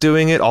starts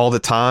doing it all the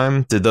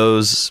time, do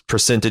those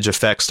percentage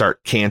effects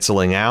start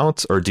canceling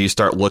out? Or do you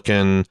start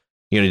looking,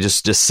 you know,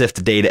 just sift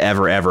the data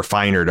ever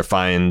finer to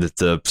find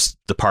the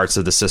parts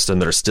of the system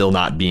that are still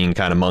not being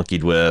kind of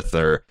monkeyed with?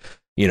 Or,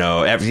 you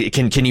know,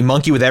 can you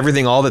monkey with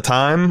everything all the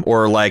time?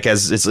 Or like,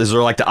 is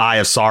there like the Eye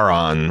of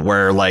Sauron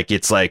where like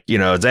it's like, you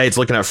know, it's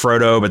looking at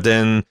Frodo, but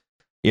then,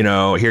 you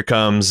know, here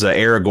comes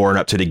Aragorn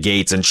up to the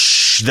gates and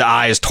the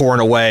eye is torn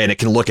away and it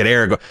can look at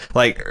Aragorn.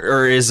 Like,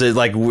 or is it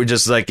like we're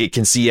just like it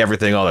can see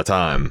everything all the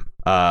time?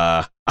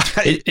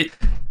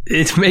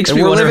 It makes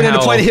me we're wonder living in a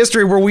how... point of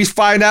history where we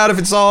find out if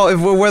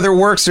whether it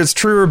works, or it's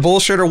true or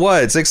bullshit or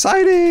what. It's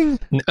exciting.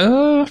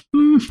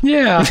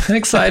 Yeah,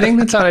 exciting.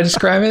 That's how I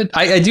describe it.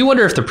 I do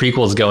wonder if the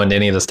prequels go into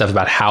any of the stuff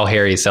about how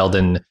Harry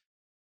Seldon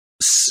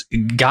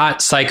got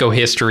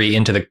psychohistory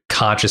into the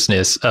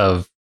consciousness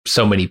of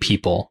so many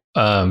people,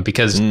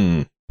 because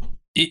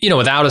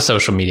without a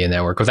social media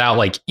network, without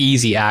like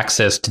easy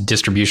access to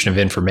distribution of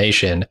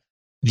information,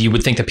 you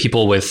would think that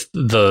people with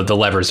the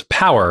levers of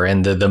power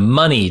and the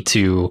money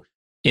to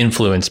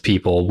influence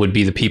people would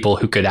be the people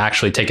who could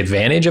actually take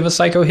advantage of a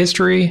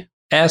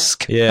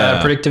psychohistory-esque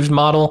predictive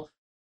model.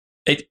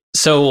 I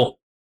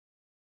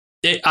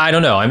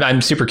don't know.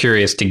 I'm super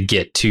curious to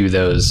get to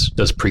those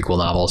prequel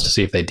novels to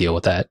see if they deal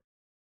with that,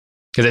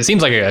 because it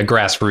seems like a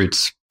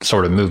grassroots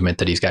sort of movement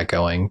that he's got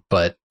going.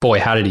 But boy,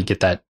 how did he get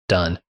that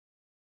done?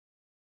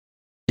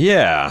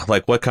 Yeah,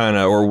 like what kind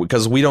of, or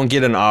because we don't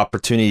get an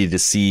opportunity to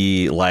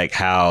see like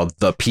how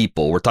the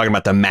people, we're talking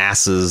about the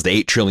masses, the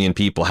 8 trillion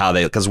people, how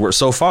they, because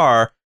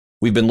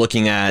we've been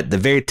looking at the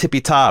very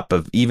tippy top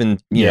of even,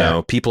 you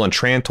know, people in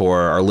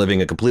Trantor are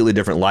living a completely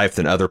different life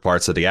than other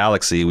parts of the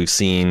galaxy. We've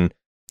seen,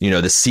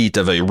 the seat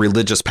of a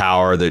religious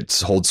power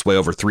that holds sway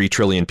over 3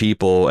 trillion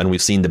people. And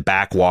we've seen the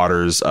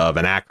backwaters of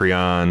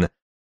Anacreon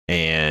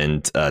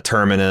and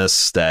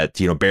Terminus that,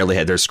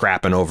 barely they're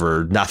scrapping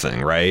over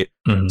nothing. Right.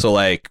 Mm-hmm. So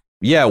like,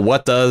 yeah,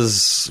 what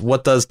does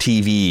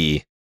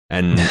TV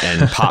and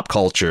pop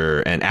culture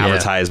and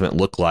advertisement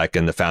look like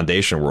in the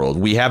Foundation world?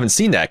 We haven't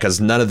seen that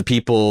because none of the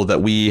people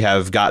that we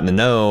have gotten to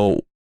know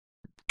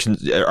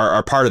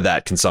are part of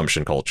that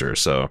consumption culture.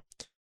 So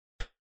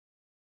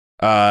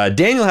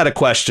Daniel had a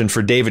question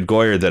for David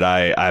Goyer that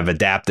I've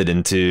adapted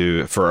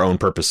into for our own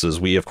purposes.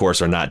 We, of course,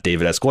 are not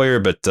David S.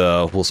 Goyer, but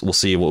we'll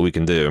see what we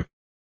can do.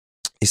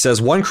 He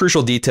says, one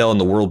crucial detail in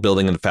the world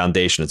building of the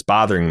Foundation is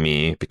bothering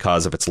me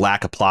because of its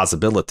lack of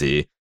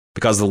plausibility,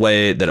 because the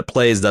way that it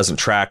plays doesn't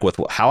track with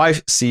how I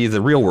see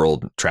the real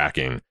world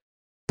tracking.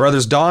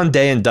 Brothers Dawn,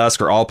 Day, and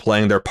Dusk are all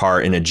playing their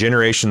part in a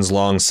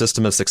generations-long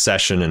system of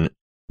succession in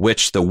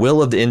which the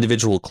will of the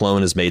individual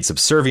clone is made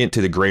subservient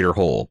to the greater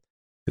whole.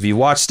 If you've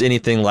watched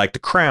anything like The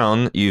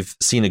Crown, you've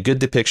seen a good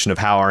depiction of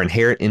how our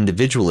inherent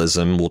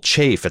individualism will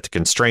chafe at the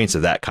constraints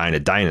of that kind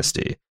of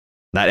dynasty.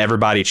 Not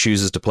everybody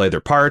chooses to play their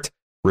part.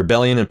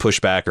 Rebellion and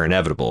pushback are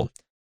inevitable.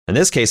 In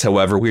this case,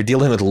 however, we're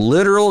dealing with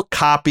literal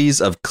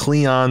copies of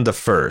Cleon the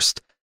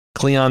First.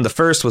 Cleon the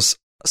First was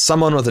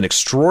someone with an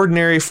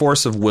extraordinary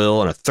force of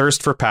will and a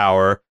thirst for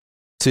power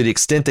to the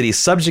extent that he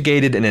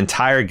subjugated an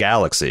entire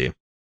galaxy.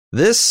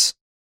 This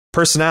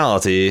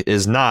personality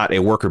is not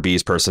a worker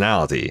bee's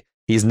personality.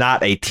 He's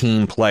not a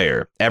team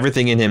player.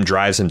 Everything in him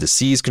drives him to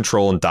seize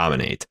control and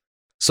dominate.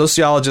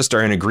 Sociologists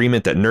are in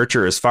agreement that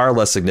nurture is far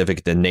less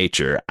significant than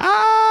nature.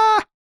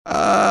 I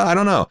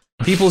don't know.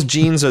 People's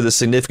genes are the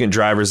significant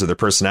drivers of their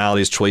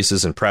personalities,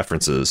 choices, and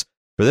preferences.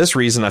 For this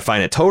reason, I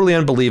find it totally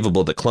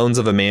unbelievable that clones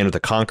of a man with the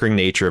conquering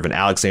nature of an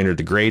Alexander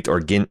the Great or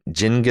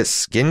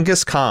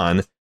Genghis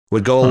Khan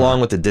would go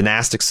along with the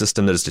dynastic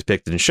system that is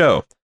depicted in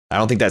show. I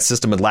don't think that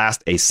system would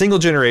last a single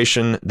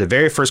generation. The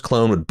very first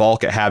clone would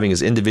balk at having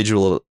his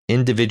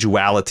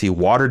individuality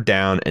watered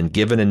down and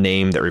given a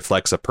name that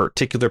reflects a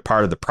particular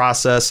part of the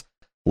process,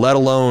 let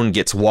alone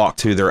gets walked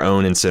to their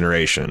own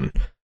incineration.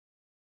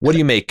 What do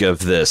you make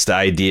of this? The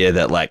idea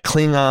that like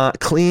Cleon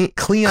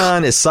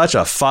is such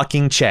a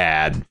fucking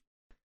Chad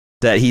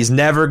that he's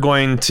never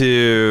going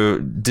to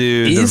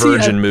do the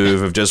virgin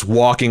move of just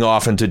walking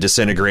off into a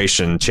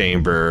disintegration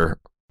chamber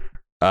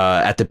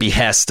at the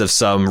behest of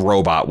some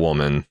robot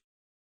woman.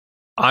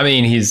 I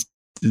mean,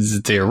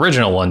 the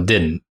original one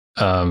didn't.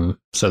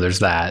 So there's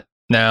that.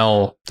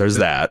 Now there's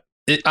that.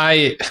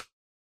 There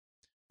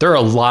are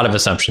a lot of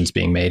assumptions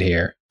being made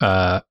here.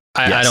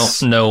 I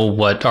don't know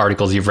what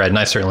articles you've read, and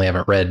I certainly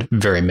haven't read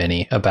very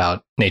many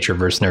about nature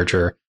versus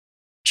nurture.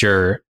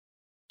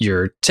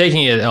 You're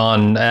taking it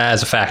on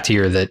as a fact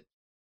here that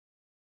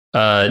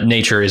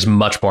nature is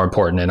much more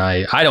important, and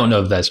I don't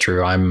know if that's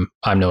true. I'm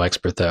no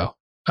expert though,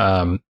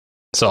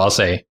 so I'll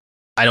say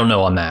I don't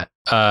know on that.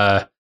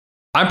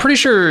 I'm pretty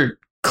sure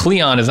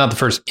Cleon is not the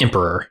first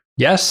emperor.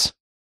 Yes.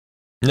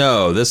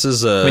 No, this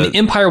is the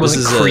Empire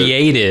wasn't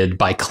created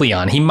by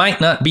Cleon. He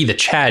might not be the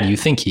Chad you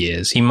think he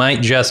is. He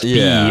might just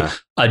be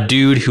a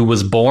dude who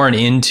was born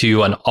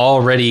into an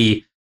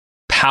already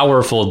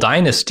powerful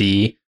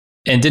dynasty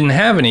and didn't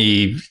have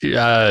any,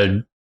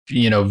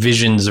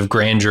 visions of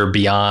grandeur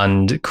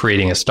beyond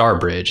creating a star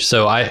bridge.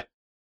 So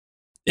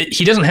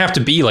he doesn't have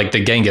to be like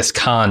the Genghis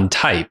Khan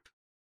type.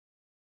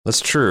 That's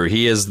true.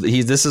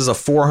 This is a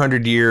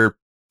 400-year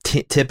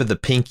tip of the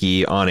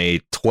pinky on a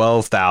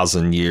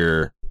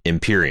 12,000-year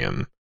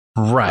Imperium.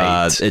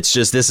 Right. It's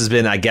just, this has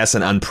been, I guess,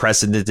 an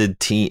unprecedented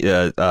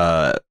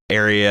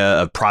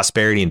area of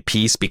prosperity and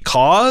peace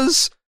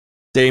because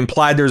they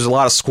implied there's a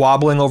lot of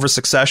squabbling over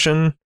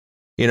succession,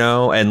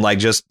 and like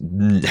just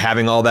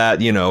having all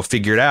that,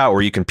 figured out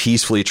where you can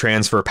peacefully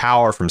transfer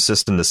power from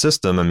system to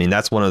system. I mean,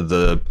 that's one of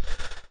the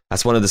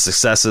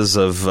successes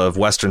of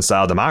Western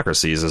style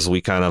democracies is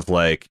we kind of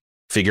like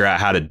figure out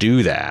how to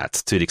do that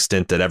to the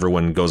extent that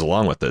everyone goes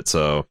along with it.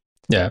 So,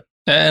 yeah.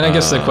 And I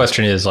guess the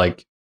question is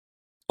like,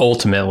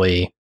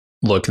 ultimately,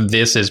 look,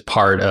 this is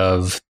part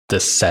of the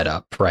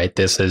setup, right?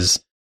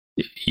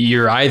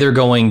 You're either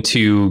going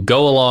to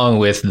go along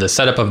with the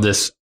setup of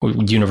this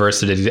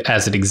universe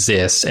as it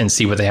exists and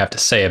see what they have to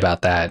say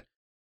about that,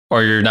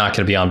 or you're not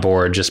going to be on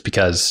board just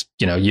because,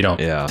 you know, you don't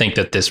think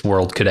that this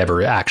world could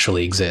ever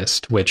actually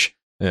exist, which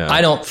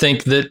I don't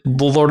think that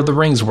the Lord of the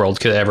Rings world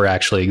could ever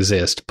actually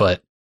exist,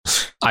 but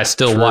I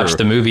still watched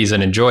the movies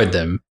and enjoyed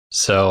them.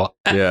 So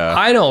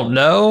I don't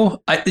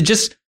know. Let's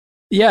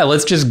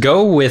just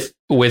go with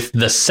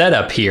the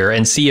setup here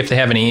and see if they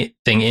have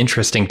anything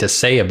interesting to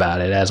say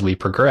about it as we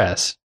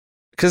progress.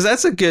 Because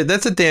that's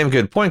a damn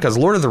good point. Because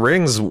Lord of the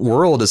Rings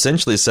world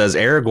essentially says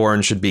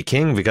Aragorn should be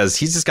king because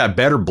he's just got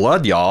better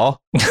blood, y'all.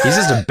 He's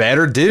just a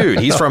better dude.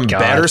 He's from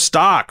better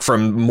stock,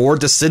 from more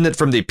descendant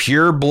from the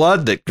pure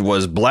blood that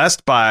was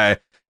blessed by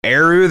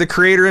Eru, the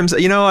creator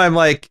himself. You know, I'm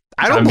like,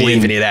 I don't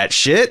believe any of that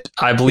shit.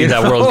 I believe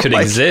that world could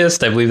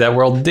exist. I believe that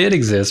world did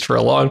exist for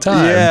a long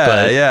time.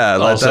 Yeah.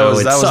 Also,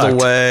 that was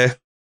the way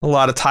a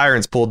lot of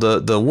tyrants pulled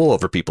the wool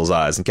over people's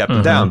eyes and kept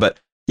them down. But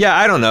yeah,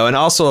 I don't know. And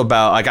also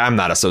about, like, I'm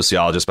not a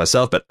sociologist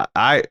myself, but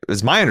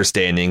it's my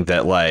understanding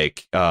that,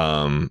 like,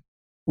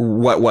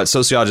 what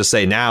sociologists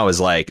say now is,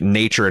 like,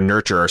 nature and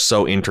nurture are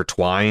so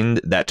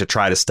intertwined that to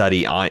try to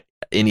study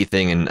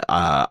anything in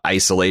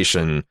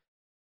isolation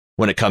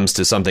when it comes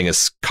to something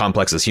as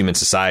complex as human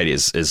society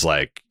is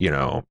like, you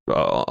know,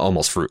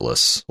 almost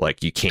fruitless.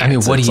 Like, you can't. I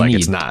mean, what do you need?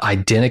 It's not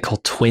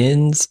identical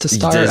twins to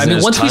start? I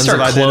mean, once we start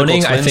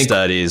cloning, I think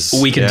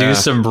we could do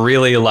some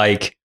really,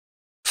 like,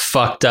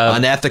 fucked up,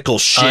 unethical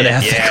shit,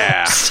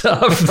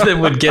 stuff that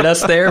would get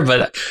us there.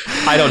 But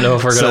I don't know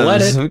if we're going to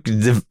let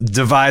it.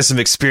 Devise some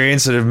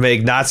experience that would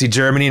make Nazi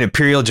Germany and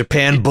Imperial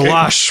Japan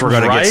blush. We're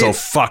going to get so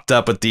fucked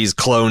up with these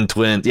clone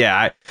twins.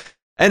 Yeah.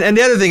 And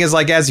the other thing is,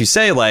 like, as you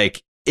say,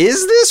 like,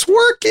 is this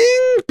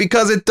working?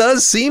 Because it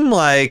does seem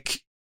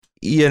like,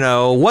 you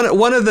know, one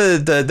of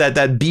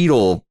the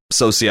Beetle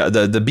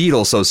the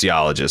Beetle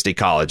sociologist,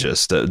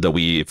 ecologist that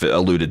we've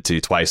alluded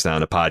to twice now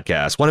in the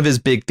podcast. One of his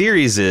big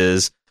theories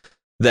is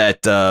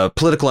that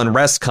political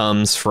unrest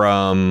comes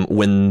from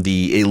when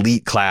the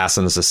elite class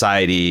in the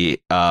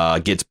society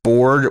gets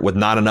bored with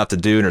not enough to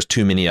do, and there's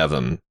too many of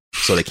them,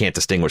 so they can't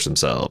distinguish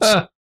themselves.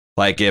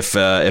 Like if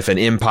an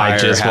empire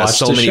has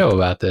so many show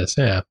about this,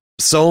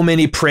 so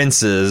many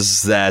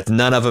princes that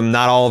not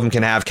all of them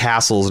can have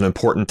castles and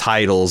important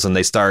titles, and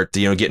they start,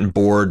 you know, getting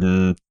bored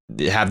and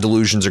have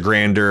delusions of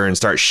grandeur and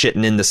start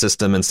shitting in the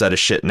system instead of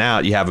shitting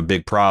out. You have a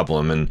big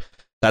problem, and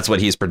that's what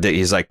he's predicting.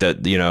 He's like,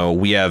 that, you know,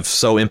 we have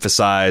so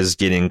emphasized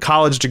getting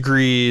college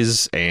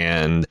degrees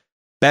and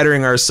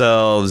bettering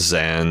ourselves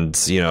and,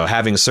 you know,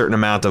 having a certain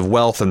amount of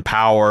wealth and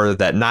power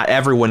that not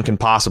everyone can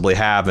possibly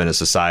have in a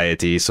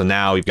society. So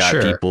now we've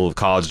got people with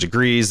college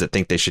degrees that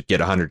think they should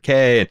get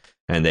 100K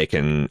and they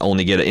can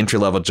only get an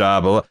entry-level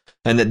job,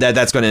 and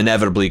that's going to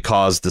inevitably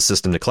cause the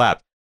system to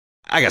collapse.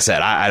 Like I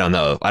said, I don't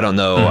know.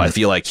 I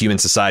feel like human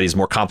society is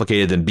more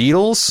complicated than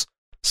Beatles,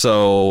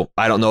 so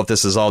I don't know if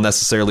this is all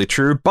necessarily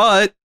true.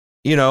 But,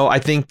 you know, I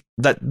think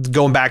that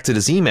going back to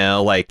this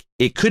email, like,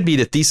 it could be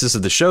the thesis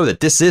of the show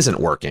that this isn't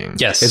working.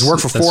 Yes, it's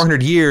worked for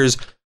 400 years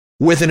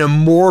with an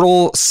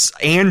immortal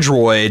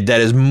android that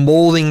is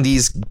molding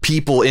these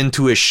people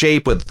into a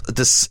shape with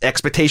the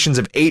expectations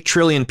of 8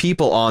 trillion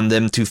people on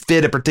them to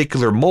fit a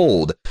particular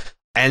mold.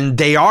 And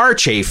they are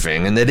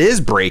chafing, and it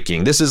is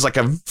breaking. This is like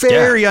a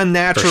very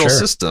unnatural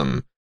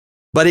system.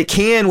 But it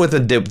can, with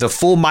the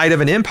full might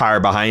of an empire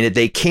behind it,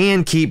 they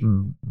can keep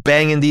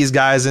banging these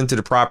guys into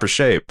the proper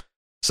shape.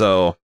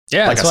 So,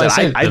 like I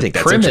said, I think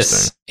that's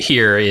interesting.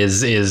 Here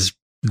is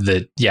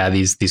that,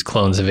 these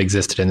clones have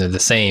existed and they're the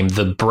same.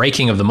 The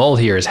breaking of the mold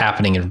here is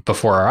happening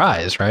before our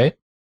eyes, right?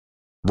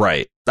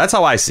 Right. That's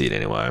how I see it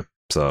anyway.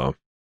 So,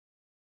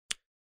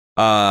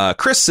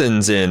 Chris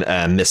sends in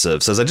a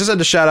missive, says, I just had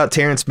to shout out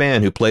Terrence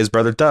Mann, who plays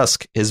Brother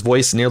Dusk. His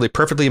voice nearly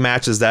perfectly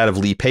matches that of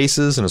Lee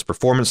Pace's, and his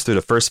performance through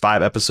the first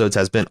 5 episodes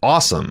has been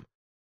awesome.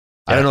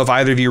 I don't know if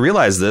either of you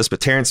realize this,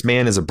 but Terrence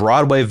Mann is a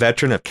Broadway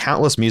veteran of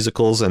countless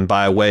musicals, and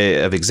by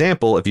way of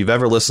example, if you've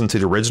ever listened to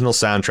the original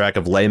soundtrack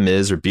of Les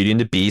Mis or Beauty and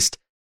the Beast,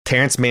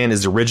 Terrence Mann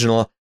is the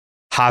original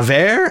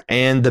Javert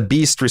and the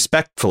Beast,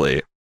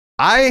 respectfully.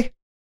 I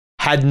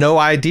had no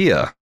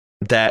idea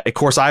that, of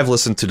course, I've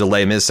listened to the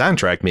Les Mis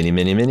soundtrack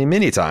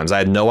many times. I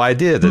had no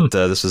idea that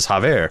this is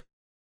Javert.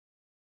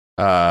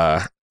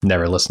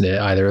 Never listened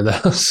to either of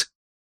those.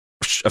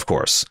 Of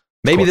course.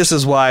 Maybe this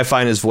is why I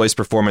find his voice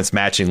performance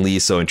matching Lee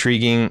so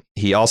intriguing.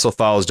 He also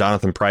follows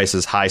Jonathan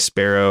Pryce's High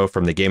Sparrow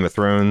from the Game of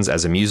Thrones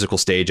as a musical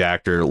stage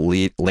actor,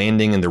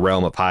 landing in the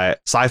realm of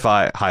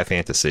sci-fi, high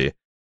fantasy.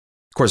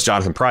 Of course,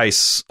 Jonathan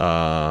Pryce,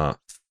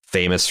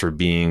 famous for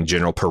being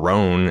General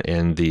Perron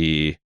in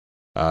the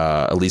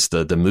at least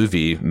the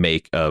movie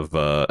make of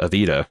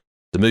Evita,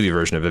 the movie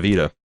version of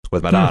Evita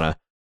with Madonna.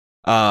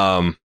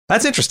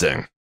 That's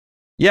interesting.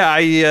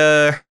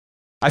 Yeah,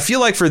 I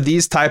feel like for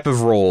these type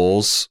of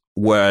roles,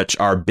 which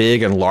are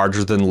big and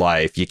larger than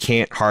life, you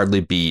can't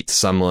hardly beat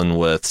someone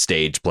with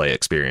stage play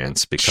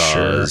experience,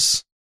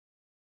 because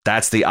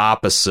that's the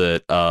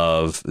opposite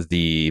of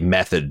the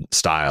method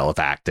style of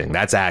acting.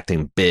 That's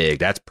acting big.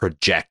 That's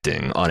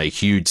projecting on a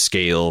huge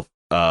scale,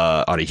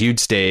 on a huge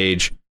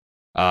stage,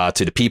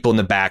 to the people in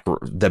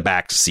the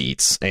back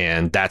seats.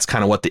 And that's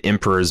kind of what the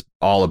Emperor is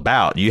all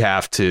about. You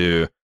have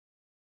to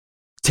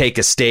take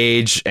a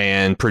stage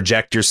and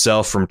project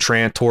yourself from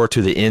Trantor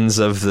to the ends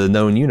of the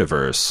known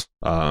universe.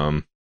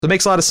 It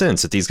makes a lot of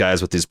sense that these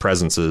guys with these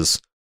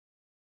presences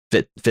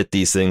fit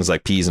these things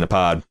like peas in a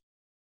pod.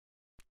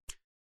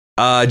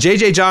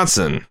 J.J.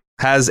 Johnson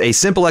has a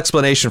simple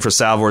explanation for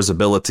Salvor's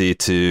ability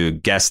to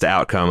guess the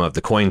outcome of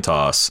the coin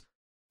toss.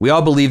 We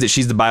all believe that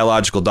she's the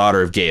biological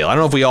daughter of Gale. I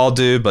don't know if we all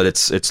do, but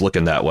it's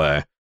looking that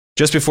way.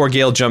 Just before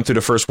Gale jumped through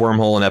the first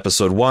wormhole in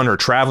episode 1, her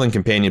traveling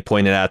companion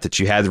pointed out that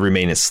you had to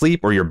remain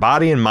asleep or your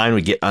body and mind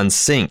would get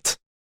unsynced.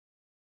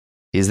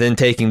 He's then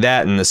taking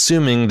that and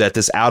assuming that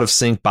this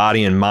out-of-sync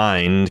body and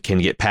mind can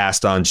get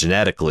passed on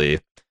genetically.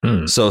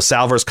 So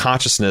Salvor's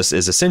consciousness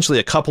is essentially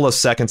a couple of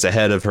seconds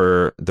ahead of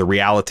the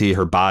reality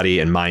her body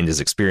and mind is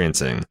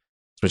experiencing. So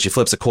when she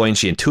flips a coin,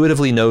 she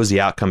intuitively knows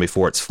the outcome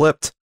before it's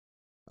flipped.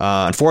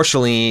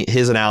 Unfortunately,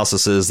 his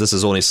analysis is this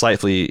is only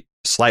slightly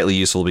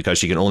useful because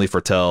she can only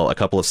foretell a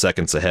couple of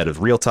seconds ahead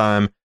of real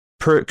time.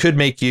 Could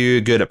make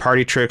you good at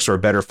party tricks or a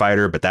better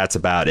fighter, but that's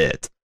about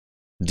it.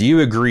 Do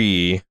you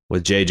agree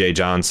with J.J.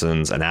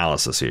 Johnson's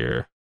analysis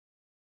here?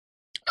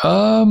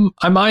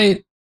 I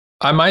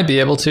might be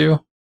able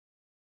to.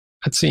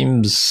 That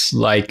seems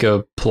like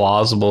a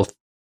plausible,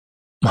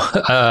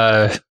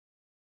 I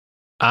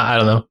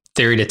don't know,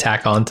 theory to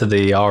tack on to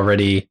the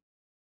already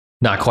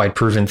not quite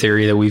proven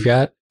theory that we've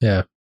got.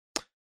 Yeah.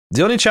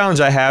 The only challenge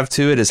I have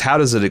to it is how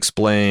does it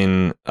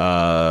explain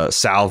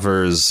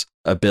Salvor's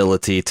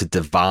ability to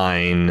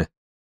divine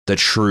the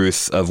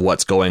truth of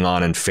what's going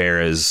on in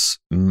Farah's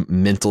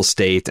mental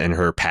state and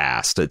her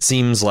past? It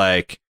seems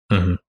like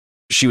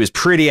she was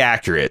pretty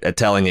accurate at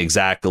telling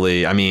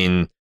exactly. I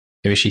mean,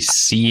 maybe she's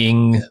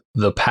seeing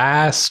the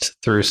past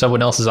through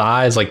someone else's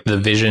eyes, like the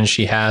vision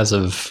she has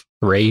of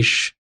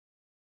Raish.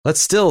 That's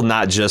still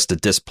not just a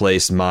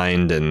displaced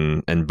mind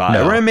and body.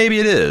 No. Or maybe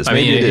it is. I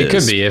mean, it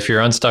could be if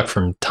you're unstuck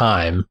from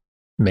time,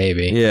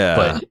 maybe.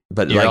 Yeah,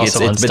 but you're like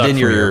also unstuck but then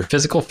from your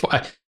physical.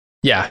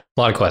 Yeah,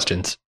 a lot of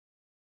questions.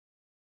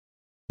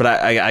 But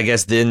I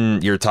guess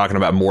then you're talking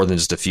about more than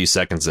just a few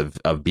seconds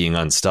of being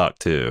unstuck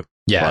too.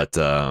 Yeah,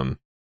 but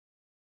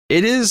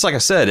it is, like I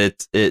said,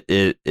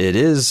 it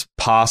is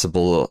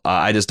possible.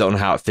 I just don't know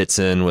how it fits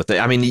in with it.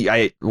 I mean,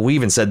 we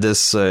even said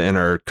this in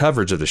our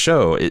coverage of the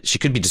show. She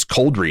could be just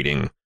cold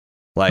reading,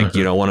 like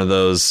one of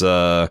those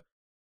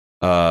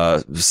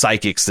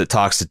psychics that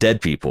talks to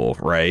dead people,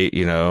 right?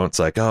 It's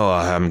like, oh,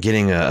 I'm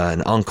getting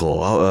an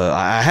uncle. Oh,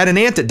 I had an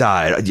aunt that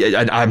died.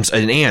 I'm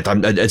an aunt.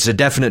 It's a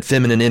definite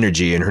feminine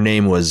energy, and her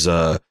name was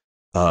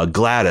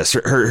Gladys.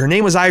 Her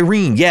name was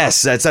Irene.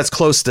 Yes, that's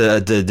close to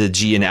the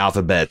G in the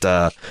alphabet.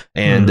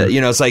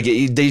 It's like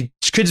they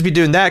could just be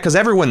doing that because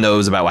everyone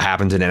knows about what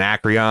happened in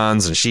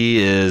Anacreons, and she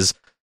is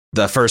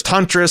the first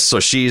huntress,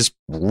 so she's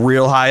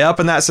real high up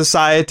in that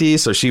society.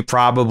 So she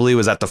probably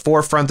was at the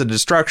forefront of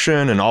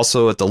destruction and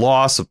also at the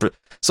loss of.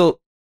 So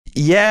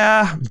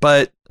yeah,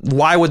 but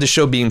why would the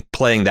show be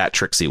playing that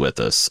tricksy with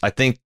us? I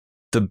think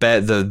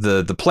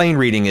the plain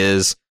reading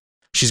is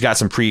she's got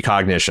some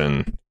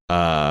precognition.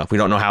 We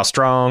don't know how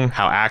strong,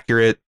 how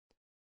accurate.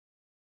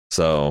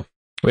 So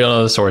we don't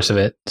know the source of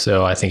it.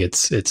 So I think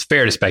it's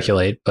fair to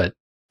speculate, but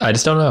I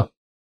just don't know.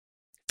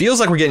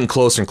 Feels like we're getting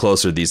closer and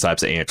closer to these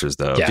types of answers,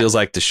 though. Yeah. Feels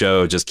like the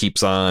show just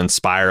keeps on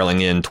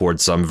spiraling in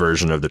towards some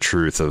version of the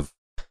truth of,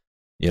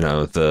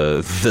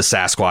 the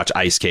Sasquatch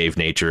ice cave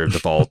nature of the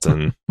vault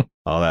and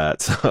all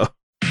that. So.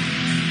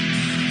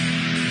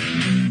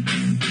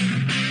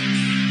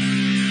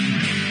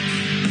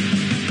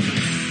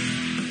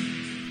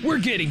 We're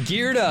getting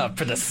geared up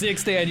for the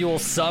 6th annual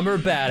Summer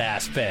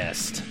Badass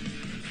Fest.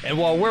 And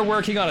while we're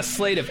working on a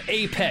slate of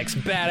apex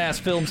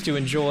badass films to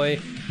enjoy,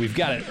 we've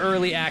got an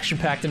early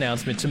action-packed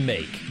announcement to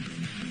make.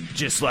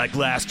 Just like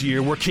last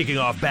year, we're kicking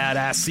off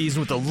Badass Season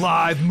with a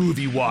live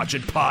movie watch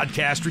and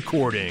podcast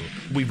recording.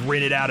 We've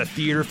rented out a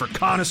theater for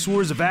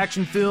connoisseurs of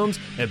action films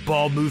and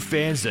Bald Move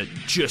fans that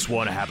just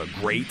want to have a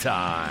great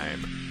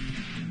time.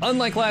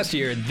 Unlike last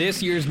year,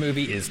 this year's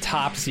movie is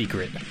top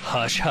secret.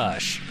 Hush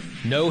hush.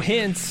 No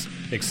hints,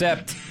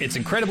 except it's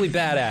incredibly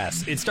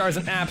badass. It stars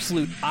an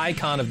absolute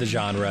icon of the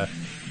genre.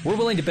 We're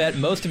willing to bet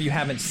most of you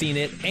haven't seen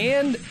it,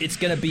 and it's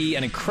going to be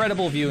an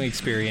incredible viewing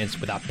experience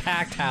with a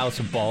packed house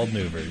of Bald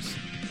Movers.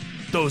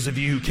 Those of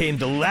you who came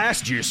to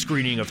last year's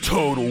screening of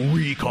Total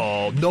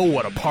Recall know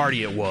what a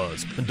party it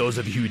was. And those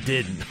of you who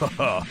didn't,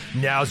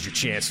 now's your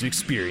chance to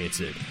experience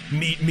it.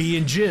 Meet me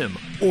and Jim,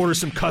 order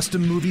some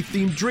custom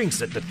movie-themed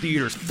drinks at the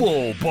theater's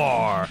full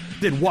bar,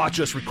 then watch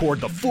us record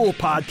the full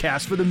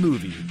podcast for the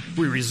movie.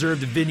 We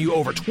reserved the venue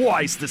over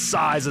twice the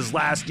size as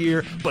last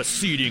year, but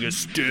seating is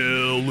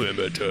still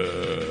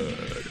limited.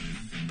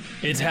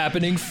 It's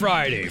happening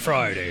Friday,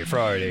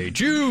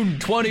 June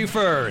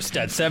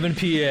 21st at 7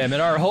 p.m. in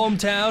our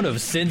hometown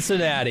of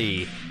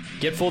Cincinnati.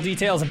 Get full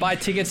details and buy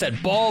tickets at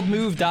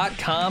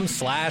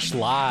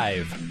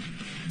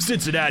baldmove.com/live.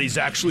 Cincinnati's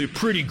actually a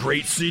pretty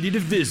great city to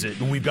visit,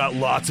 and we've got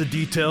lots of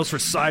details for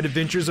side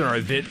adventures on our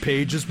event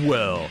page as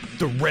well.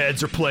 The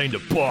Reds are playing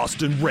the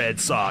Boston Red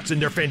Sox in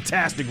their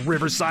fantastic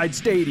Riverside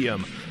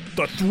Stadium.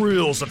 The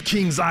thrills of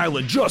Kings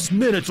Island just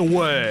minutes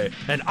away,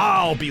 and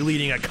I'll be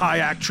leading a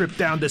kayak trip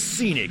down the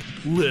scenic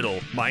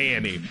Little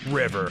Miami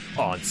River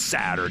on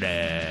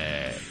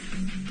Saturday.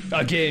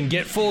 Again,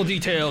 get full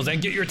details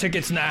and get your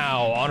tickets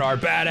now on our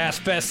Badass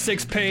Fest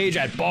 6 page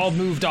at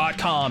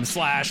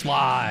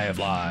baldmove.com/live.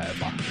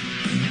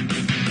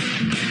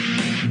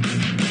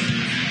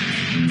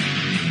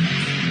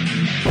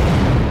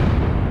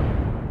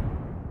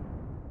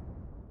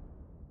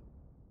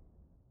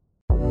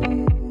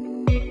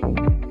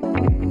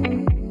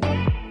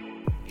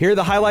 Here are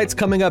the highlights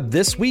coming up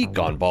this week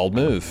on Bald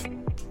Move.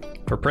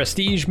 For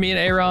Prestige, me and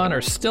Aaron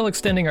are still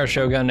extending our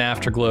Shogun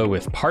Afterglow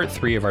with part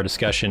 3 of our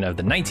discussion of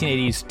the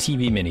 1980s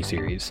TV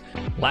miniseries.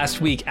 Last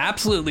week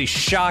absolutely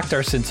shocked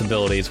our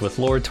sensibilities with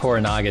Lord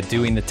Toranaga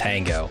doing the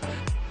tango.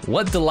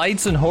 What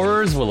delights and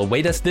horrors will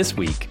await us this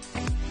week?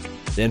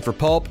 Then for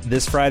Pulp,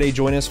 this Friday,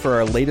 join us for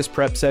our latest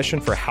prep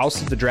session for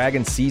House of the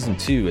Dragon Season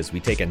 2 as we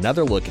take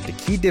another look at the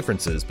key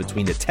differences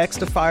between the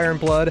text of Fire and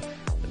Blood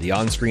and the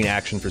on-screen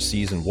action for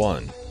Season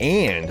 1,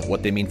 and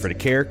what they mean for the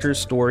characters,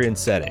 story, and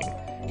setting.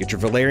 Get your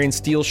Valerian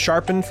steel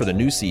sharpened for the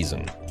new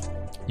season.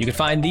 You can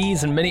find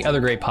these and many other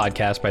great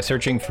podcasts by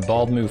searching for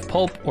Bald Move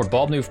Pulp or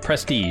Bald Move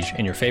Prestige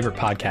in your favorite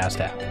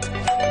podcast app.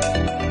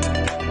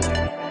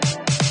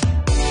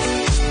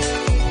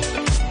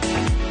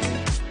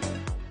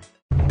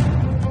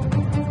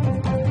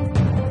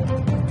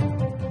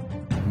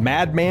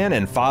 Madman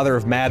and father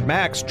of Mad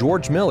Max,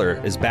 George Miller,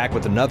 is back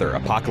with another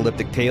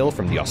apocalyptic tale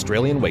from the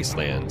Australian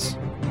wastelands.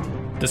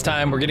 This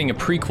time, we're getting a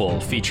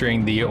prequel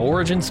featuring the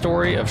origin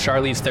story of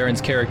Charlize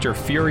Theron's character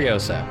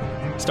Furiosa,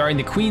 starring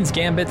the Queen's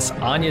Gambit's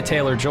Anya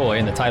Taylor-Joy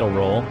in the title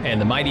role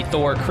and the mighty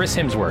Thor Chris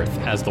Hemsworth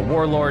as the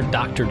warlord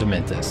Dr.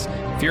 Dementus.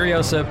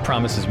 Furiosa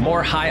promises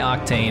more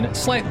high-octane,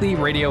 slightly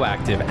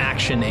radioactive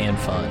action and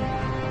fun.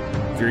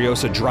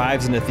 Furiosa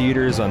drives into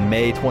theaters on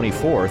May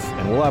 24th,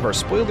 and we'll have our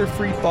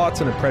spoiler-free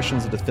thoughts and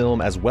impressions of the film,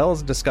 as well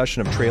as a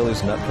discussion of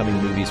trailers and upcoming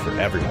movies for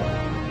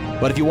everyone.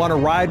 But if you want to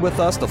ride with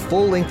us the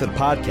full length of the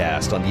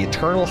podcast on the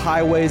eternal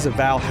highways of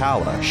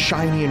Valhalla,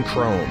 shiny and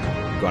chrome,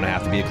 you're going to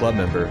have to be a club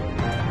member.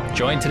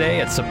 Join today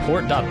at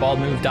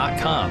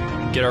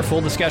support.baldmove.com. Get our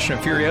full discussion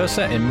of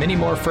Furiosa and many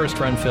more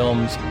first-run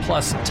films,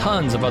 plus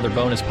tons of other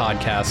bonus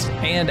podcasts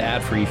and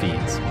ad-free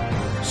feeds.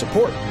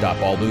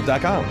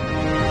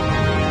 Support.baldmove.com.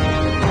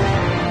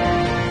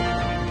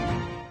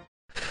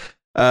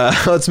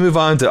 Let's move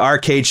on to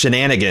Arcade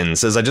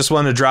Shenanigans, as I just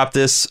want to drop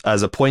this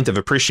as a point of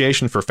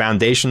appreciation for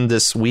Foundation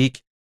this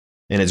week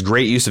and its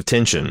great use of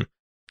tension.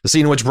 The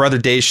scene in which Brother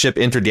Day's ship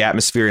entered the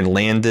atmosphere and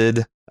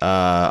landed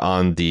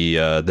on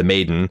the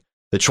Maiden.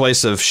 The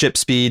choice of ship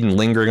speed and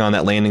lingering on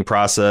that landing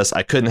process,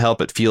 I couldn't help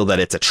but feel that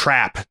it's a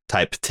trap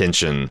type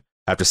tension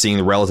after seeing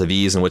the relative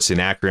ease in which the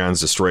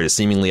Anacreons destroyed a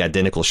seemingly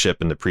identical ship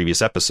in the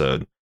previous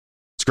episode.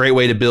 It's a great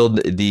way to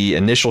build the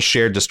initial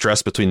shared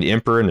distrust between the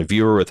Emperor and the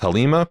viewer with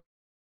Halima.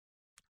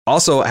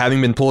 Also,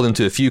 having been pulled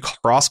into a few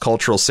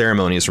cross-cultural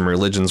ceremonies from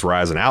religions where I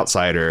was an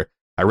outsider,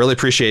 I really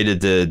appreciated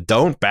the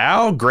 "don't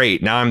bow,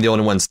 great, now I'm the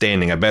only one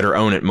standing, I better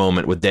own it"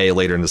 moment with Day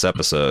later in this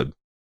episode.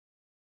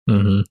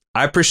 Mm-hmm.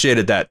 I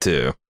appreciated that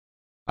too.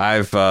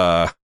 I've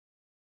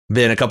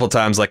been a couple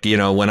times, like, you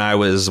know, when I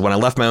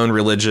left my own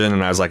religion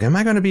and I was like, am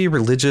I going to be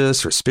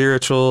religious or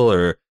spiritual?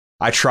 Or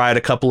I tried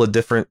a couple of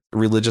different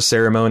religious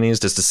ceremonies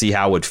just to see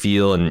how it would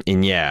feel.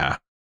 And yeah.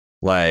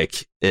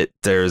 Like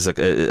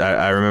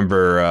I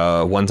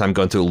remember one time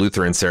going to a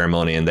Lutheran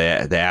ceremony and they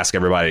ask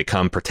everybody to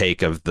come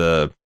partake of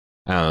the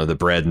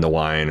bread and the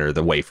wine or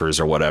the wafers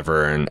or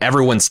whatever. And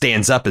everyone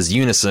stands up as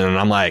unison. And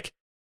I'm like,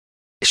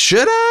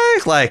 should I?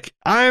 Like,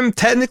 I'm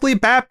technically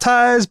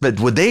baptized, but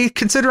would they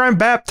consider I'm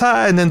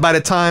baptized? And then by the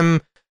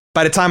time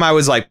I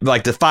was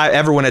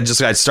everyone had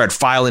just started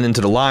filing into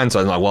the line. So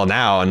I'm like, well,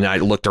 now, and I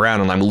looked around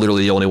and I'm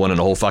literally the only one in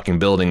the whole fucking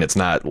building that's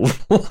not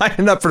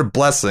lining up for the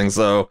blessing.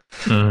 So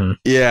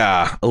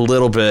yeah, a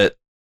little bit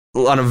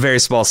on a very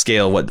small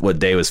scale, what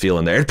Day was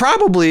feeling there. And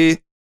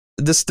probably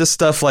this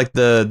stuff like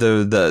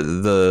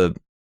the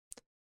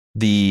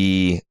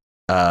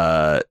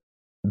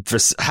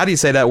how do you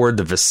say that word?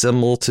 The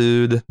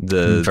verisimilitude,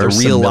 the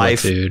real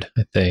life, I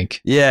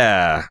think.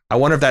 Yeah, I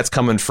wonder if that's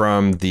coming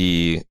from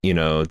the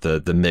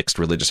mixed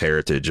religious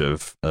heritage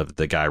of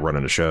the guy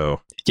running the show.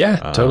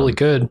 Yeah, totally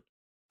could.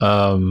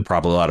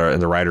 Probably a lot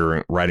in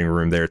the writing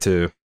room there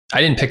too.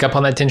 I didn't pick up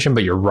on that tension,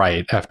 but you're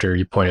right. After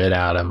you pointed it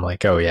out, I'm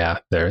like, oh yeah,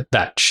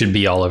 that should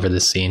be all over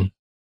this scene.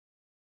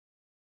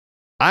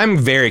 I'm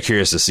very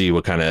curious to see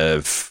what kind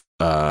of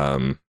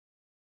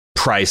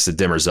price that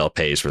Demerzel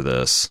pays for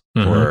this,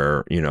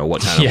 or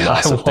what kind of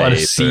loss of I want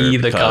to see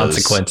the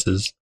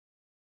consequences.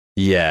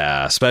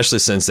 Yeah, especially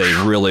since they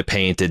really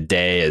painted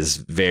Day as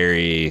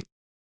very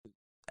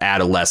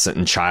adolescent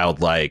and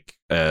childlike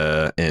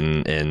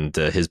in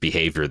his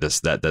behavior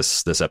this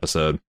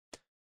episode.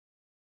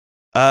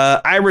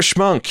 Irish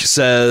Monk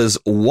says,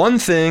 one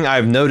thing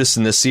I've noticed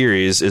in this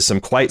series is some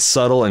quite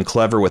subtle and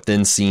clever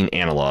within scene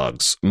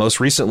analogs. Most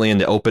recently in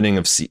the opening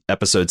of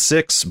episode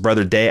 6,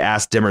 Brother Day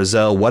asked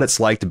Demerzel what it's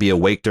like to be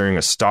awake during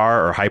a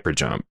star or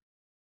hyperjump.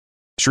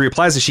 She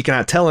replies that she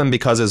cannot tell him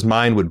because his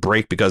mind would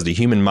break because the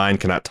human mind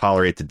cannot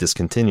tolerate the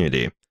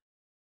discontinuity.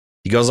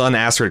 He goes on to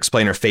ask her to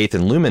explain her faith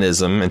in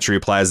Luminism, and she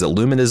replies that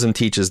Luminism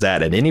teaches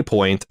that at any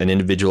point, an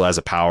individual has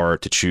a power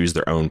to choose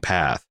their own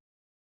path.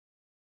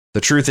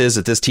 The truth is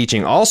that this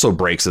teaching also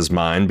breaks his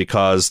mind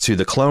because to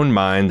the clone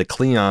mind, the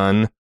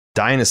Cleon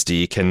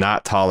dynasty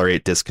cannot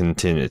tolerate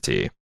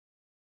discontinuity.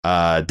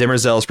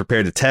 Demerzel is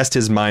prepared to test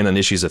his mind on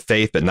issues of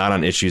faith, but not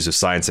on issues of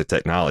science and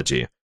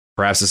technology.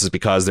 Perhaps this is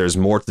because there's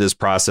more to this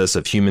process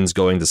of humans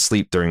going to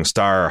sleep during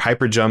star or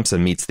hyperjumps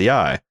than meets the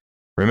eye.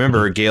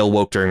 Remember, Gale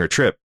woke during her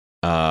trip.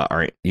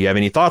 Do you have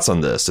any thoughts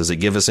on this? Does it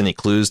give us any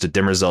clues to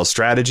Demerzel's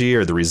strategy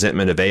or the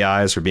resentment of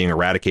AIs for being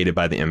eradicated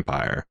by the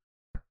Empire?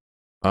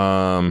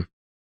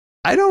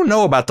 I don't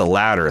know about the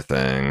latter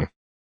thing.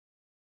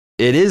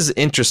 It is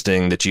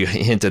interesting that you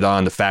hinted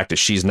on the fact that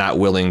she's not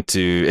willing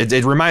to.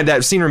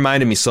 That scene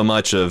reminded me so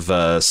much of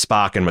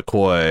Spock and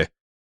McCoy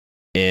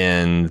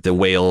in the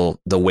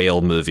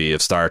whale movie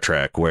of Star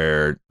Trek,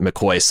 where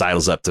McCoy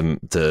sidles up to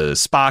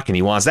Spock and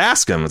he wants to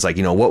ask him. It's like,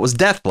 what was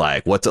death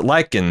like? What's it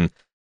like? And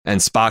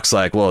Spock's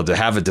like, well, to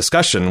have a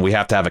discussion, we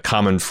have to have a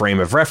common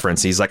frame of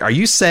reference. He's like, are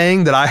you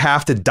saying that I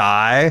have to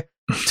die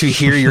to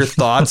hear your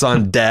thoughts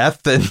on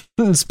death? And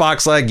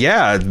Spock's like,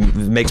 yeah, it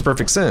makes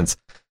perfect sense.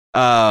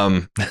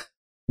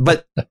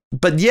 But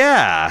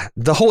yeah,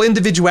 the whole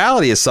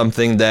individuality is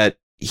something that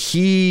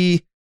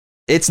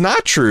it's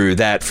not true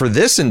that for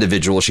this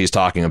individual she's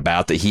talking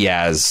about that he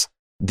has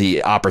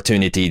the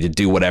opportunity to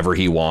do whatever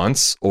he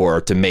wants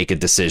or to make a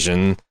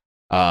decision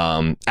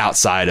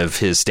outside of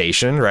his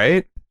station,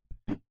 right?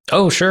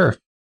 Oh, sure.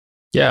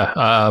 Yeah.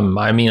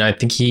 I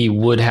think he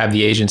would have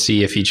the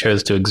agency if he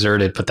chose to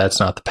exert it, but that's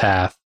not the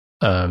path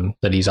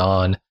that he's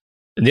on.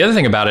 And the other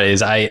thing about it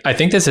is I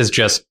think this is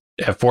just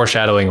a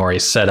foreshadowing or a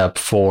setup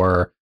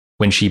for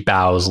when she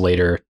bows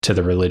later to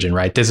the religion,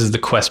 right? This is the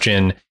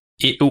question.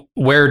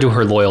 Where do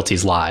her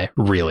loyalties lie,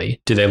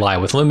 really? Do they lie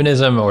with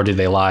Luminism or do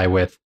they lie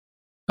with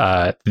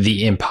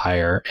the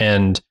Empire?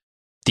 And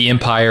the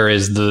Empire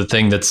is the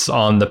thing that's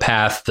on the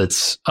path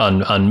that's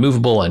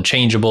unmovable,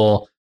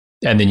 unchangeable.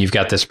 And then you've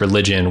got this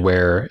religion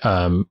where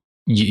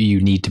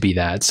you need to be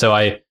that. So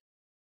I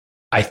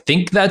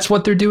think that's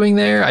what they're doing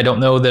there. I don't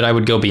know that I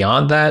would go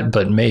beyond that,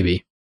 but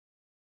maybe.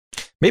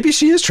 Maybe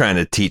she is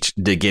trying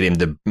to get him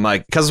to,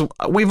 like, because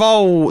we've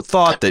all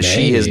thought that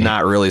she is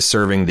not really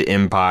serving the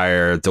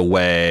Empire the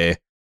way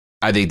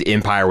I think the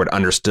Empire would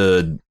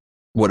understand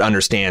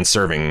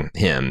serving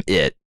him,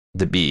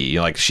 to be.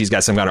 Like, she's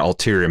got some kind of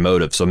ulterior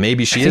motive. So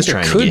maybe she is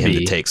trying to get him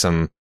to take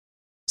some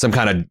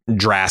kind of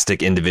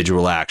drastic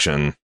individual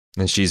action.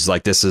 And she's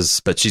like,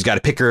 but she's got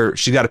to pick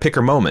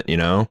her moment,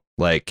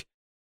 like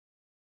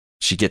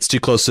she gets too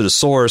close to the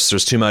source.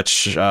 There's too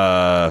much,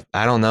 I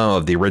don't know,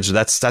 of the original.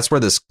 That's where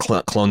this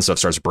clone stuff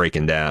starts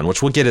breaking down,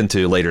 which we'll get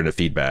into later in the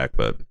feedback.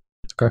 But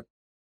okay.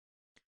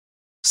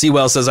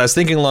 Sewell says, I was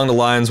thinking along the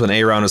lines when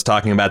Aaron was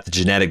talking about the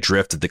genetic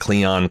drift of the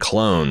Cleon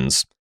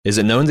clones. Is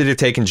it known that they're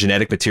taking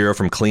genetic material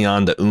from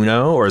Cleon to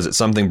Uno, or is it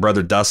something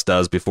Brother Dusk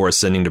does before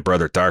ascending to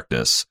Brother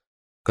Darkness?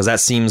 Because that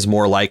seems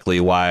more likely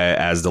why,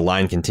 as the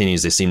line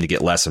continues, they seem to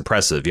get less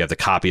impressive. You have the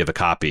copy of a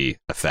copy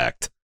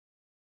effect.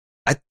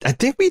 I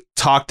think we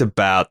talked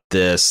about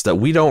this, that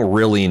we don't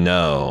really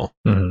know.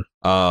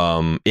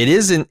 Mm-hmm. It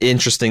is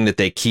interesting that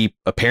they keep,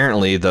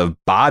 apparently, the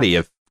body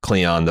of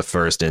Cleon the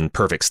First in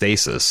perfect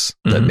stasis.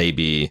 Mm-hmm. That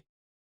maybe,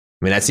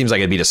 that seems like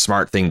it'd be the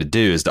smart thing to do,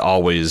 is to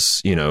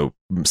always,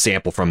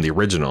 sample from the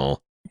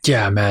original.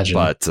 Yeah, imagine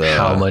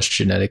how much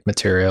genetic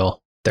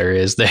material there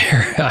is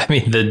there.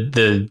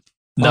 The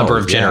number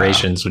of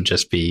generations would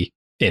just be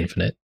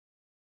infinite.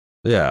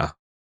 Yeah.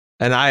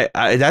 And I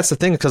that's the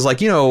thing, because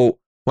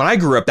when I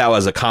grew up, that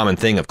was a common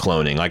thing of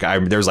cloning. Like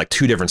there's like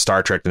 2 different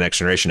Star Trek The Next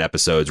Generation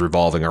episodes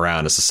revolving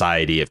around a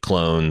society of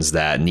clones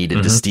that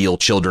needed to steal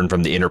children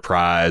from the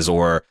Enterprise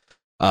or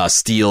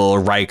steal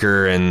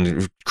Riker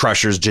and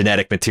Crusher's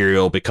genetic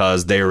material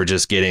because they were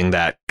just getting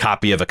that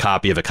copy of a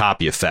copy of a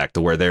copy effect,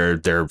 where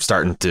they're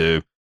starting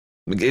to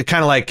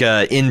kind of like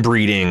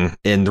inbreeding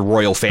in the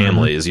royal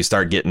families. You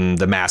start getting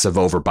the massive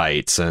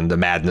overbites and the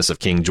madness of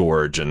King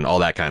George and all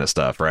that kind of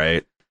stuff,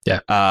 right? Yeah.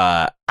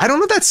 I don't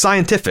know if that's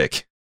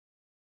scientific.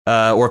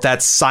 Or if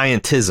that's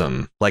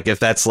scientism, like if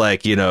that's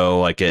like,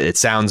 it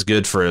sounds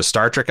good for a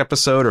Star Trek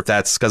episode, or if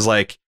that's because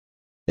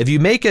if you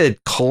make a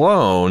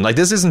clone, like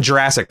this isn't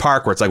Jurassic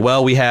Park where it's like,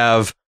 well, we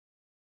have,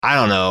 I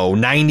don't know,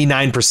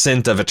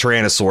 99% of a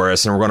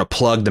Tyrannosaurus and we're going to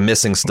plug the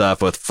missing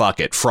stuff with frog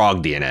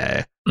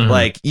DNA. Mm-hmm.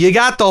 Like you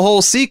got the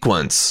whole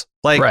sequence.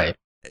 Like, right.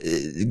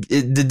 Do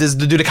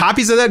the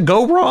copies of that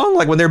go wrong?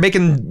 Like when they're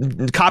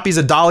making copies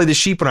of Dolly the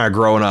sheep when I was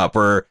growing up,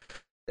 or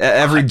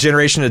every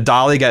generation of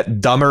Dolly got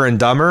dumber and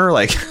dumber.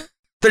 Like,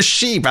 They're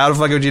sheep. How the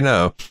fuck would you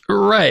know?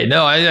 Right.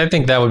 No, I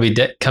think that would be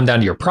come down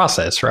to your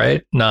process,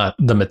 right? Not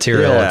the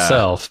material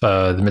itself.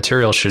 The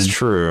material should, it's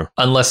true.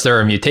 Unless there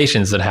are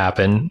mutations that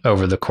happen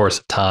over the course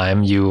of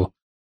time, you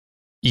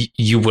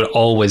would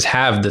always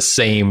have the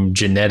same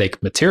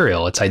genetic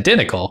material. It's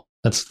identical.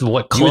 That's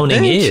what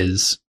cloning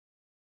is.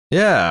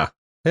 Yeah.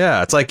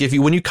 Yeah. It's like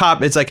when you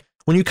copy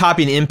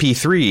an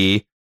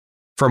MP3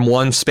 from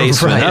one space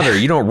to another,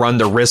 you don't run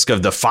the risk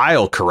of the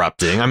file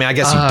corrupting. I mean, I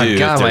guess you do.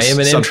 God, my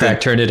M&M track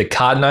turned into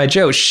Cotton Eye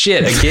Joe.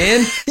 Shit,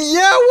 again?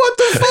 Yeah, what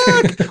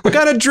the fuck? What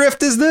kind of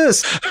drift is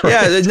this?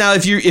 Yeah, now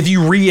if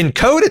you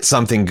re-encode it,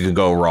 something could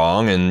go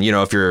wrong. And,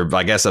 if you're,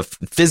 I guess, a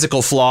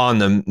physical flaw in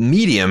the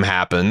medium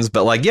happens.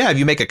 But, if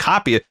you make a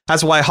copy,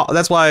 that's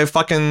why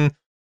fucking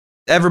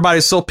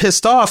everybody's so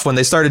pissed off when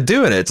they started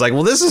doing it. It's like,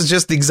 well, this is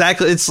just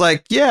exactly, it's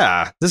like,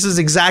 yeah, this is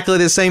exactly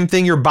the same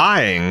thing you're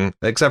buying,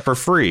 except for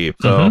free.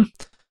 So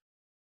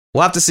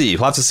we'll have to see.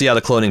 We'll have to see how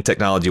the cloning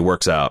technology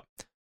works out.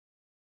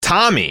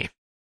 Tommy.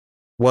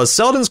 Was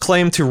Selden's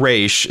claim to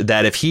Ra's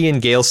that if he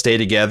and Gale stay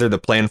together, the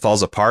plan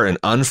falls apart an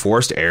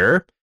unforced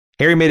error?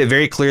 Harry made it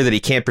very clear that he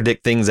can't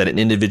predict things at an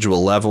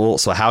individual level,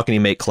 so how can he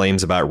make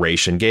claims about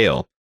Ra's and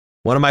Gale?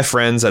 One of my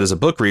friends that is a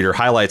book reader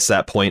highlights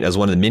that point as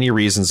one of the many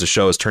reasons the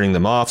show is turning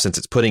them off, since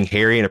it's putting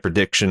Harry in a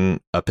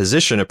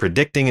position of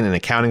predicting and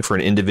accounting for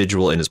an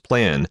individual in his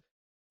plan.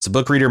 As a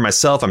book reader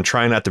myself, I'm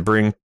trying not to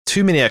bring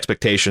too many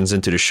expectations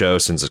into the show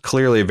since it's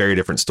clearly a very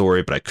different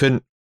story, but I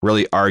couldn't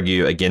really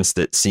argue against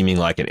it seeming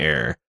like an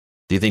error.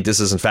 Do you think this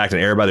is in fact an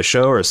error by the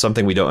show or is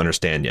something we don't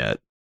understand yet?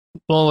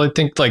 Well, I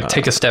think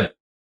take a step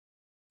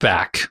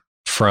back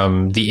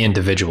from the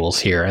individuals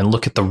here and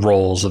look at the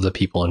roles of the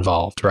people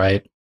involved,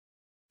 right?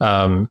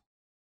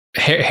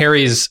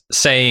 Harry's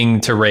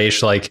saying to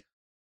Ra's,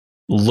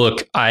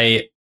 look,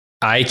 I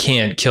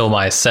can't kill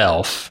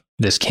myself.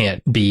 This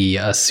can't be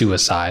a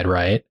suicide,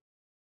 right?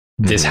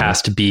 This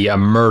has to be a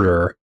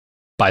murder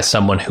by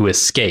someone who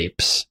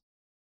escapes.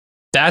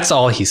 That's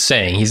all he's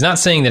saying. He's not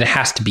saying that it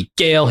has to be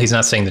Gale. He's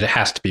not saying that it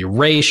has to be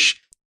Ra's.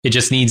 It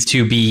just needs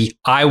to be,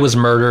 I was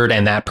murdered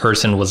and that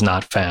person was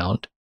not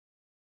found.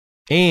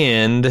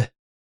 And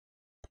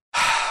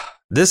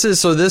these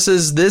are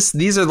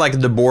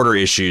the border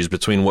issues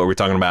between what we're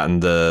talking about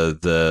in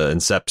the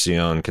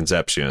Inception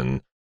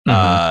conception,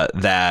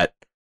 that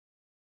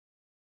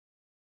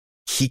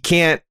he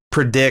couldn't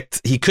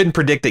predict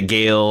that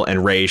Gale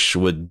and Ra's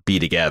would be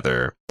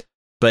together,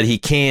 but he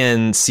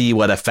can see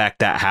what effect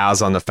that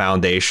has on the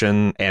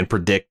Foundation and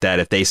predict that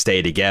if they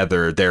stay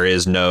together, there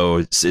is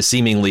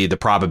seemingly the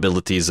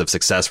probabilities of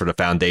success for the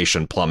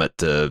Foundation plummet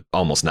to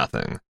almost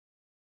nothing.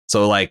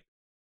 So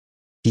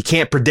he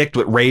can't predict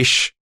what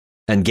Ra's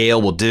and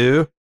Gale will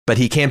do, but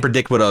he can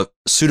predict what a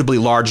suitably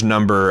large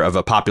number of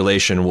a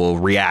population will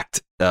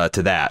react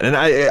to that. And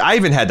I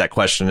even had that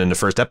question in the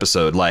first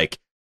episode,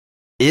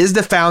 is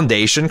the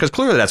Foundation, because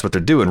clearly that's what they're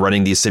doing,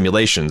 running these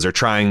simulations. They're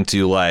trying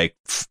to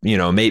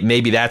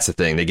maybe that's the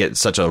thing. They get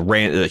such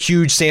a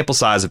huge sample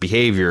size of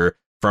behavior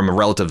from a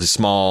relatively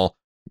small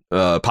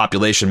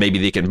population. Maybe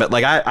they can, but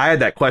I had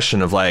that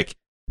question of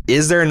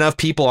is there enough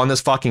people on this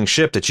fucking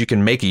ship that you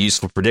can make a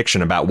useful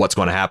prediction about what's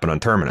going to happen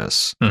on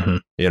Terminus? So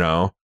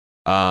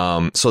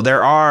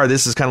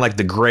this is kind of like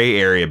the gray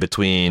area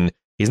between,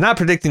 he's not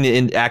predicting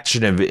the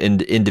action of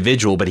an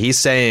individual, but he's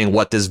saying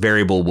what this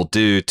variable will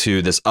do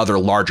to this other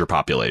larger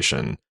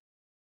population.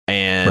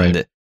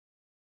 And,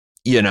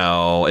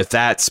 if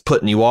that's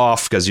putting you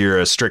off because you're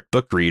a strict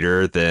book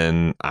reader,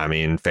 then, I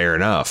mean, fair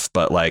enough.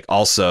 But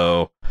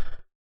also,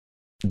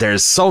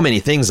 there's so many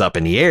things up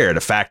in the air.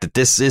 The fact that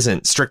this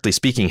isn't, strictly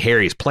speaking,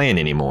 Harry's plan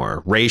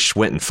anymore. Ra's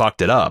went and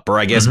fucked it up. Or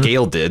I guess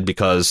Gale did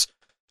because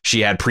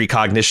she had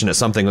precognition that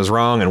something was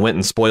wrong and went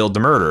and spoiled the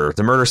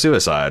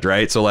murder-suicide,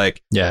 right? So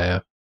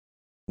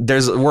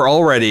we're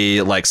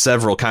already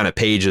several kind of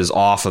pages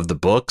off of the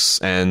books,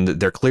 and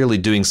they're clearly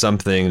doing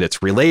something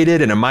that's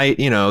related. And it might,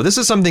 this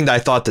is something that I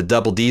thought the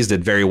Double D's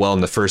did very well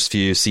in the first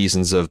few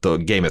seasons of the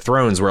Game of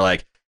Thrones, where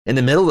in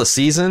the middle of the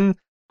season,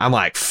 I'm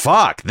like,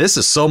 fuck, this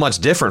is so much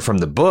different from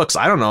the books.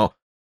 I don't know.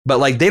 But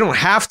they don't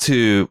have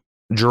to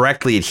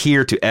directly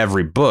adhere to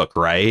every book,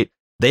 right?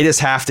 They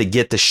just have to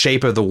get the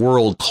shape of the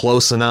world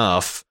close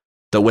enough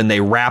that when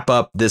they wrap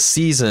up this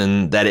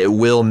season, that it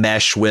will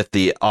mesh with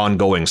the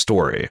ongoing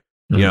story.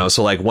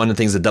 So one of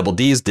the things that Double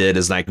D's did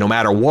is no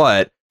matter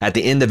what, at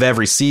the end of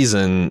every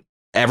season,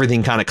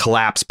 everything kind of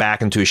collapsed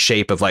back into a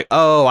shape of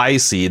oh, I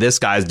see, this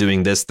guy's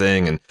doing this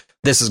thing, and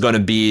this is going to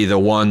be the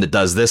one that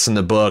does this in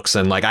the books.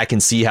 And I can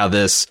see how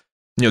this,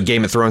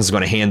 Game of Thrones is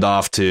going to hand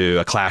off to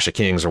a Clash of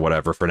Kings or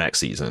whatever for next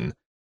season.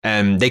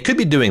 And they could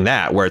be doing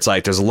that where it's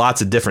there's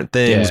lots of different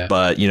things,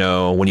 but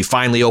when you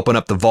finally open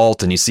up the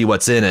vault and you see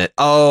what's in it,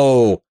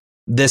 oh,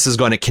 this is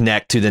going to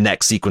connect to the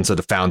next sequence of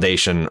the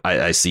Foundation.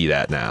 I see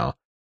that now.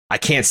 I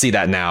can't see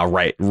that now,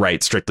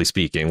 right, strictly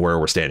speaking, where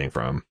we're standing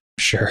from.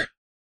 Sure.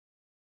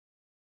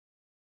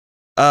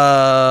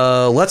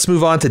 Let's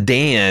move on to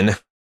Dan.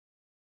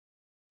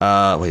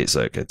 Wait a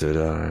second.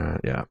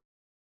 Yeah.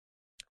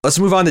 Let's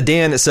move on to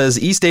Dan. It says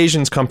East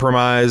Asians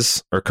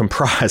comprise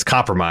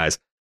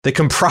They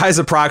comprise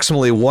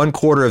approximately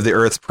 1/4 of the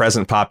Earth's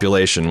present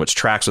population, which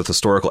tracks with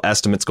historical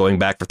estimates going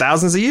back for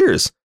thousands of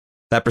years.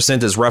 That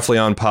percent is roughly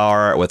on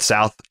par with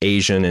South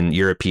Asian and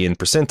European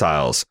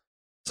percentiles.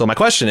 So my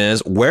question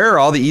is, where are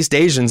all the East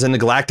Asians in the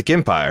Galactic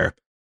Empire?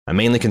 I'm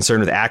mainly concerned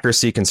with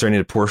accuracy concerning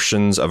the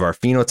portions of our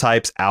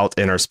phenotypes out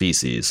in our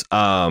species.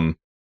 I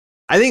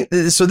think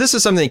so. This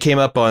is something that came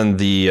up on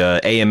the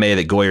AMA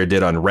that Goyer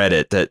did on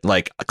Reddit. That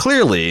like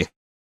clearly,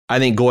 I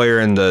think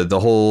Goyer and the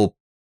whole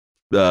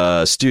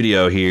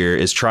studio here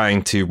is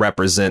trying to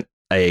represent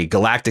a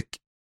galactic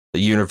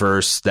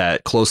universe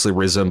that closely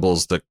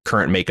resembles the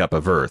current makeup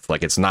of Earth.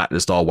 Like it's not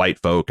just all white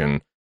folk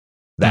and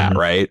that,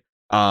 right?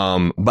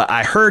 But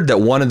I heard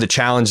that one of the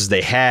challenges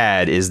they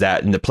had is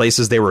that in the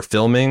places they were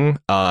filming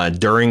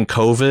during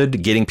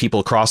COVID, getting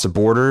people across the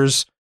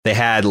borders, they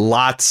had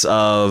lots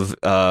of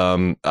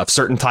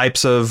certain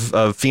types of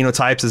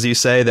phenotypes, as you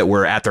say, that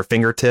were at their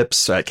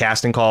fingertips at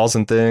casting calls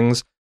and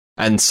things.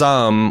 And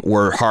some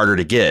were harder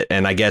to get.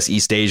 And I guess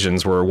East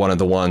Asians were one of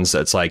the ones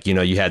that's like, you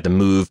know, you had to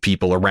move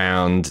people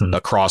around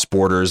across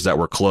borders that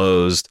were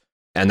closed.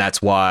 And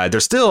that's why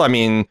there's still, I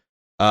mean,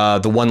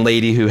 the one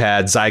lady who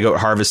had zygote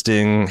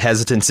harvesting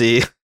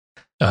hesitancy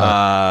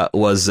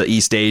was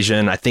East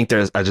Asian. I think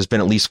there's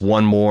been at least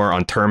one more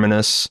on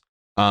Terminus.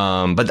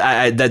 But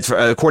that's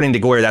according to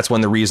Goyer, that's one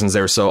of the reasons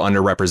they were so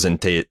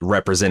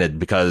represented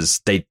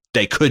because they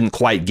couldn't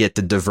quite get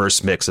the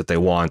diverse mix that they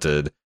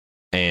wanted.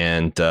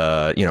 And,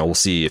 you know, we'll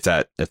see if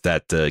that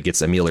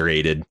gets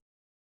ameliorated,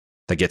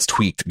 that gets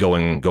tweaked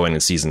going in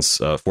seasons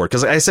forward.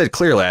 Because like I said,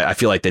 clearly, I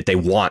feel like that they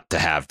want to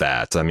have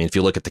that. I mean, if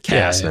you look at the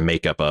cast and the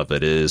makeup of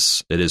it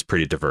is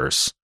pretty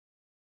diverse.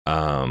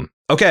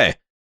 Okay.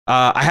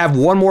 I have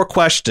one more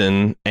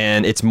question,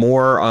 and it's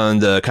more on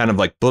the kind of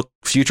like book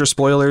future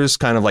spoilers,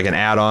 kind of like an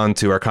add-on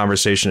to our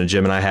conversation that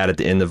Jim and I had at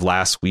the end of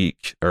last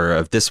week or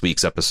of this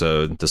week's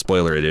episode, the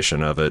spoiler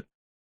edition of it.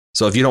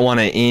 So if you don't want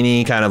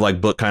any kind of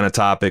like book kind of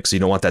topics, you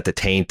don't want that to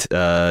taint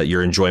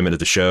your enjoyment of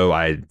the show,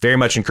 I very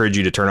much encourage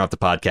you to turn off the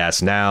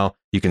podcast now.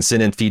 You can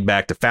send in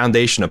feedback to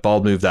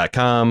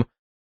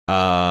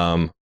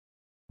foundation@baldmove.com.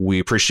 We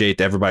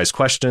appreciate everybody's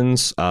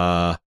questions,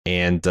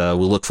 and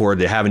we'll look forward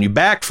to having you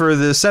back for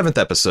the 7th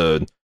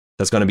episode.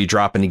 That's going to be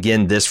dropping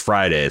again this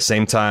Friday,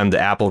 same time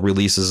the Apple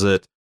releases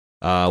it.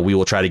 We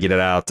will try to get it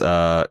out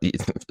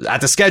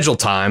at the scheduled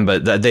time,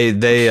 but they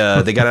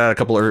got it out a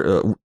couple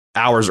of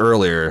hours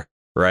earlier.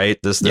 Right.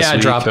 This I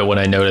week. drop it when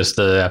I notice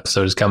the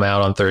episode has come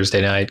out on Thursday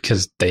night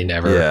because they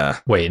never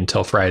wait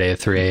until Friday at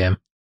 3 a.m.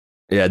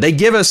 Yeah, they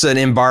give us an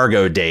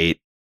embargo date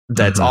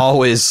that's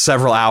always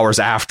several hours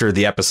after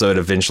the episode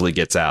eventually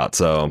gets out.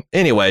 So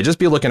anyway, just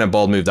be looking at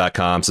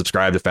baldmove.com,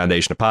 subscribe to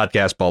Foundation of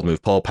Podcast, Bald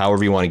Move Pulp,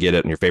 however you want to get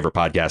it in your favorite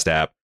podcast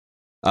app,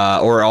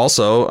 or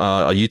also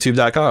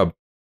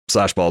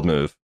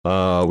youtube.com/baldmove.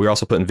 We're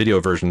also putting video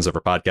versions of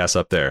our podcasts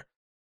up there.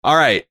 All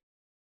right.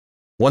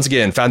 Once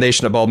again,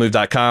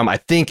 foundation@baldmove.com. I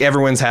think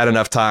everyone's had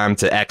enough time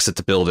to exit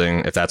the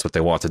building if that's what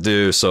they want to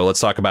do. So let's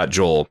talk about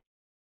Joel.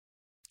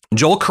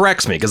 Joel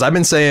corrects me because I've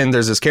been saying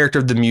there's this character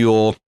of the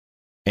Mule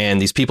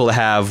and these people that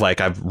have,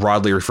 like, I've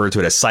broadly referred to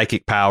it as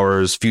psychic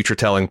powers, future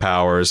telling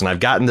powers. And I've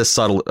gotten this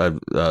I've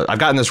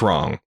gotten this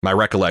wrong. My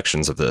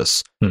recollections of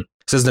this. It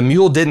says the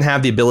Mule didn't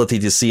have the ability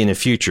to see in the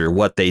future.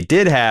 What they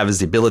did have is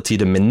the ability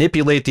to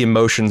manipulate the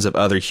emotions of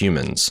other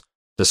humans.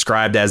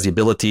 Described as the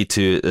ability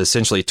to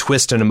essentially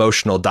twist an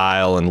emotional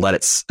dial and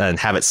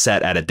have it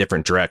set at a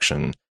different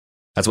direction.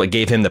 That's what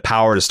gave him the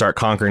power to start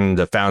conquering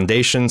the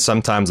Foundation,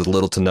 sometimes with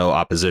little to no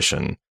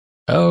opposition.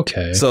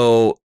 Okay.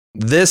 So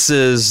this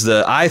is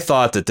I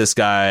thought that this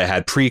guy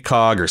had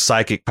precog or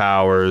psychic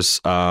powers.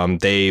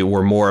 They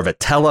were more of a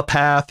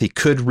telepath. He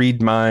could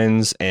read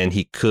minds and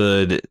he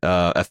could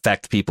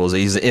affect people's.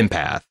 He's an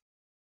empath.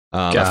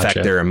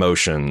 Affect their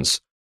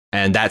emotions.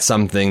 And that's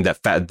something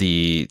that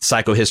the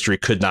psychohistory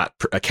could not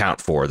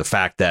account for. The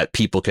fact that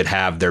people could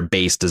have their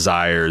base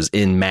desires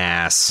in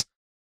mass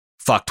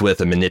fucked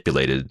with and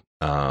manipulated.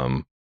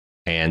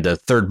 And the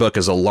third book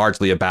is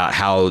largely about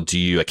how do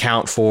you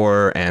account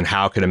for and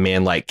how can a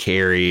man like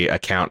Carrie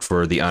account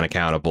for the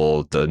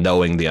unaccountable, the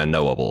knowing the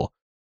unknowable.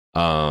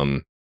 So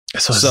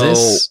is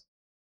this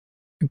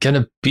going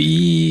to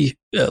be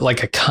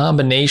like a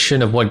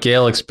combination of what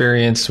Gale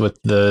experienced with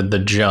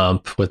the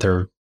jump with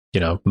her, you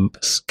know,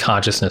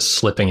 consciousness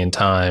slipping in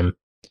time,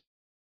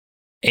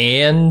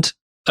 and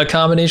a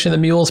combination of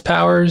the Mule's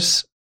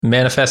powers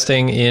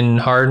manifesting in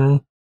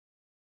Hardin?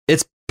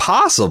 It's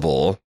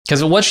possible,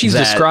 because what she's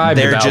described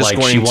about, like,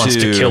 she wants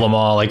to kill them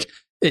all, like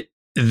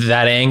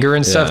that anger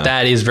and stuff,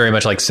 that is very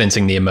much like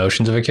sensing the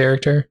emotions of a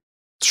character.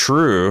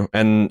 True,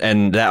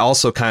 and that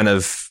also kind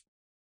of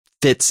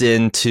fits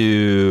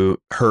into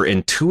her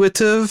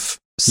intuitive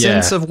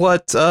sense of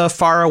what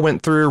Farah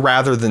went through,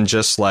 rather than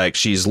just like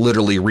she's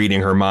literally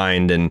reading her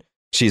mind and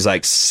she's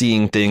like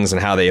seeing things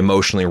and how they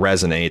emotionally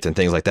resonate and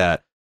things like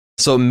that.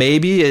 So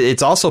maybe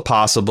it's also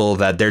possible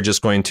that they're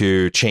just going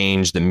to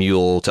change the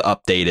Mule to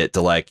update it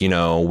to, like, you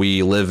know,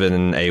 we live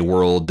in a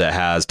world that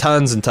has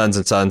tons and tons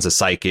and tons of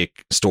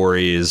psychic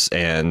stories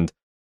and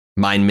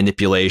mind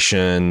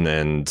manipulation,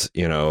 and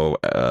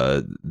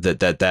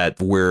that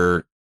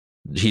where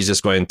he's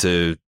just going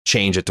to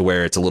change it to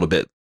where it's a little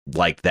bit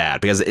like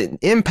that. Because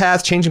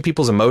empath changing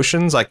people's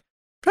emotions, like, I'm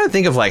trying to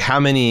think of like how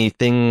many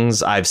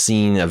things I've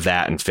seen of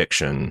that in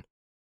fiction.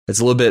 It's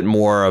a little bit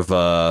more of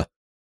a,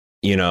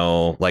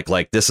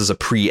 like this is a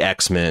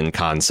pre-X-Men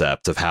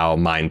concept of how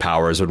mind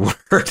powers would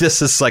work.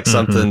 This is like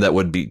something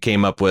that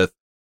came up with.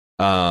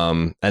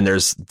 And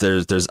there's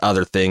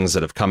other things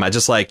that have come out,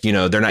 just like,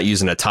 they're not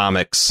using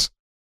atomics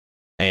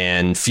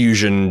and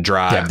fusion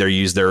drive. Yeah.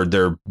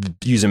 They're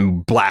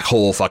using black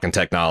hole fucking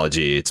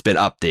technology. It's been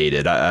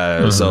updated.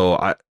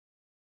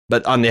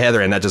 But on the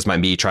other end, that just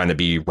might be trying to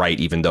be right,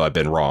 even though I've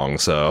been wrong.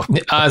 So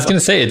I was going to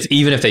say, it's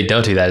even if they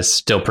don't do that, it's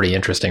still pretty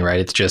interesting, right?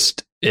 It's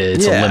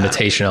a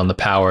limitation on the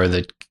power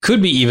that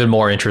could be even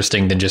more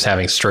interesting than just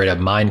having straight up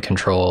mind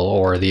control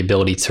or the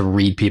ability to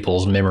read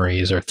people's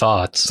memories or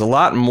thoughts. It's a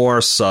lot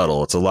more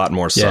subtle.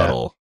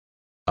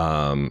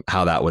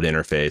 How that would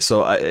interface.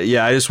 So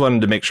I just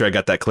wanted to make sure I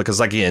got that click. Because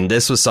again,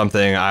 this was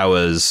something I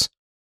was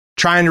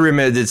trying to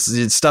remember.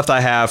 It's stuff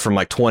I have from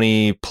like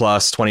 20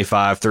 plus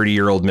 25,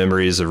 30-year-old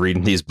memories of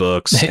reading these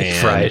books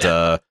and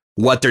right.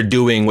 What they're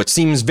doing, which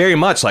seems very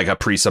much like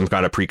some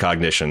kind of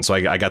precognition. So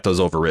I got those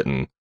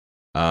overwritten.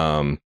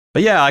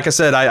 But yeah, like I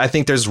said, I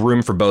think there's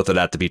room for both of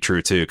that to be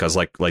true too, because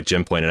like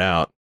Jim pointed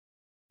out,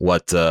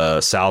 what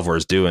Salvor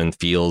is doing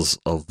feels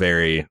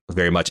very,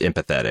 very much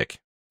empathetic,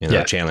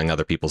 channeling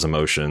other people's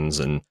emotions,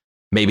 and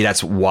maybe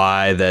that's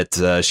why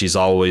that she's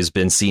always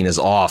been seen as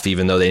off,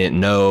 even though they didn't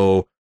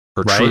know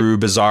her true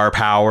bizarre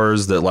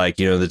powers. That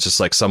that's just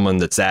like someone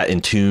that's that in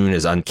tune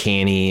is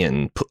uncanny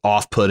and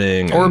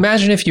off-putting. Or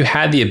imagine if you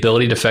had the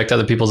ability to affect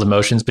other people's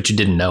emotions, but you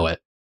didn't know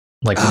it.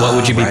 Like, what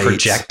would you be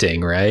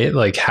projecting, right?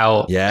 Like,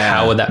 how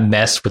would that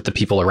mess with the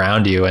people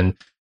around you? And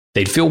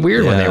they'd feel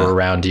weird when they were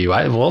around you.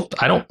 I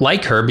don't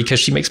like her because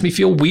she makes me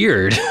feel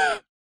weird.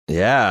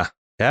 Yeah.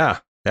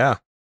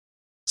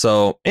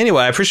 So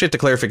anyway, I appreciate the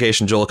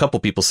clarification, Joel. A couple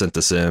people sent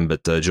this in,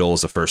 but Joel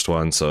was the first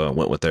one, so I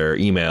went with their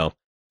email.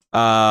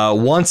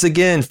 Once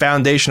again,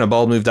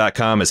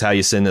 foundation@baldmove.com is how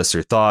you send us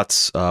your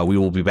thoughts. We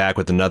will be back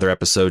with another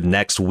episode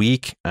next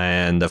week.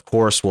 And of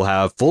course, we'll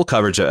have full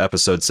coverage of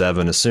episode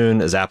 7 as soon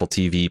as Apple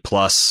TV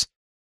Plus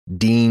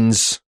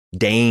deigns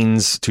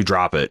to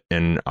drop it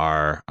in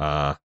our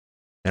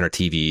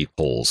TV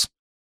polls.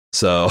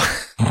 So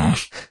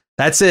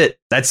that's it.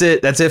 That's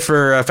it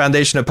for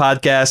Foundation of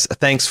Podcasts.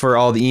 Thanks for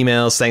all the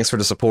emails. Thanks for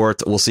the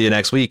support. We'll see you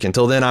next week.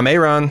 Until then, I'm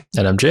Aaron.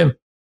 And I'm Jim.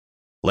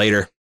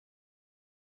 Later.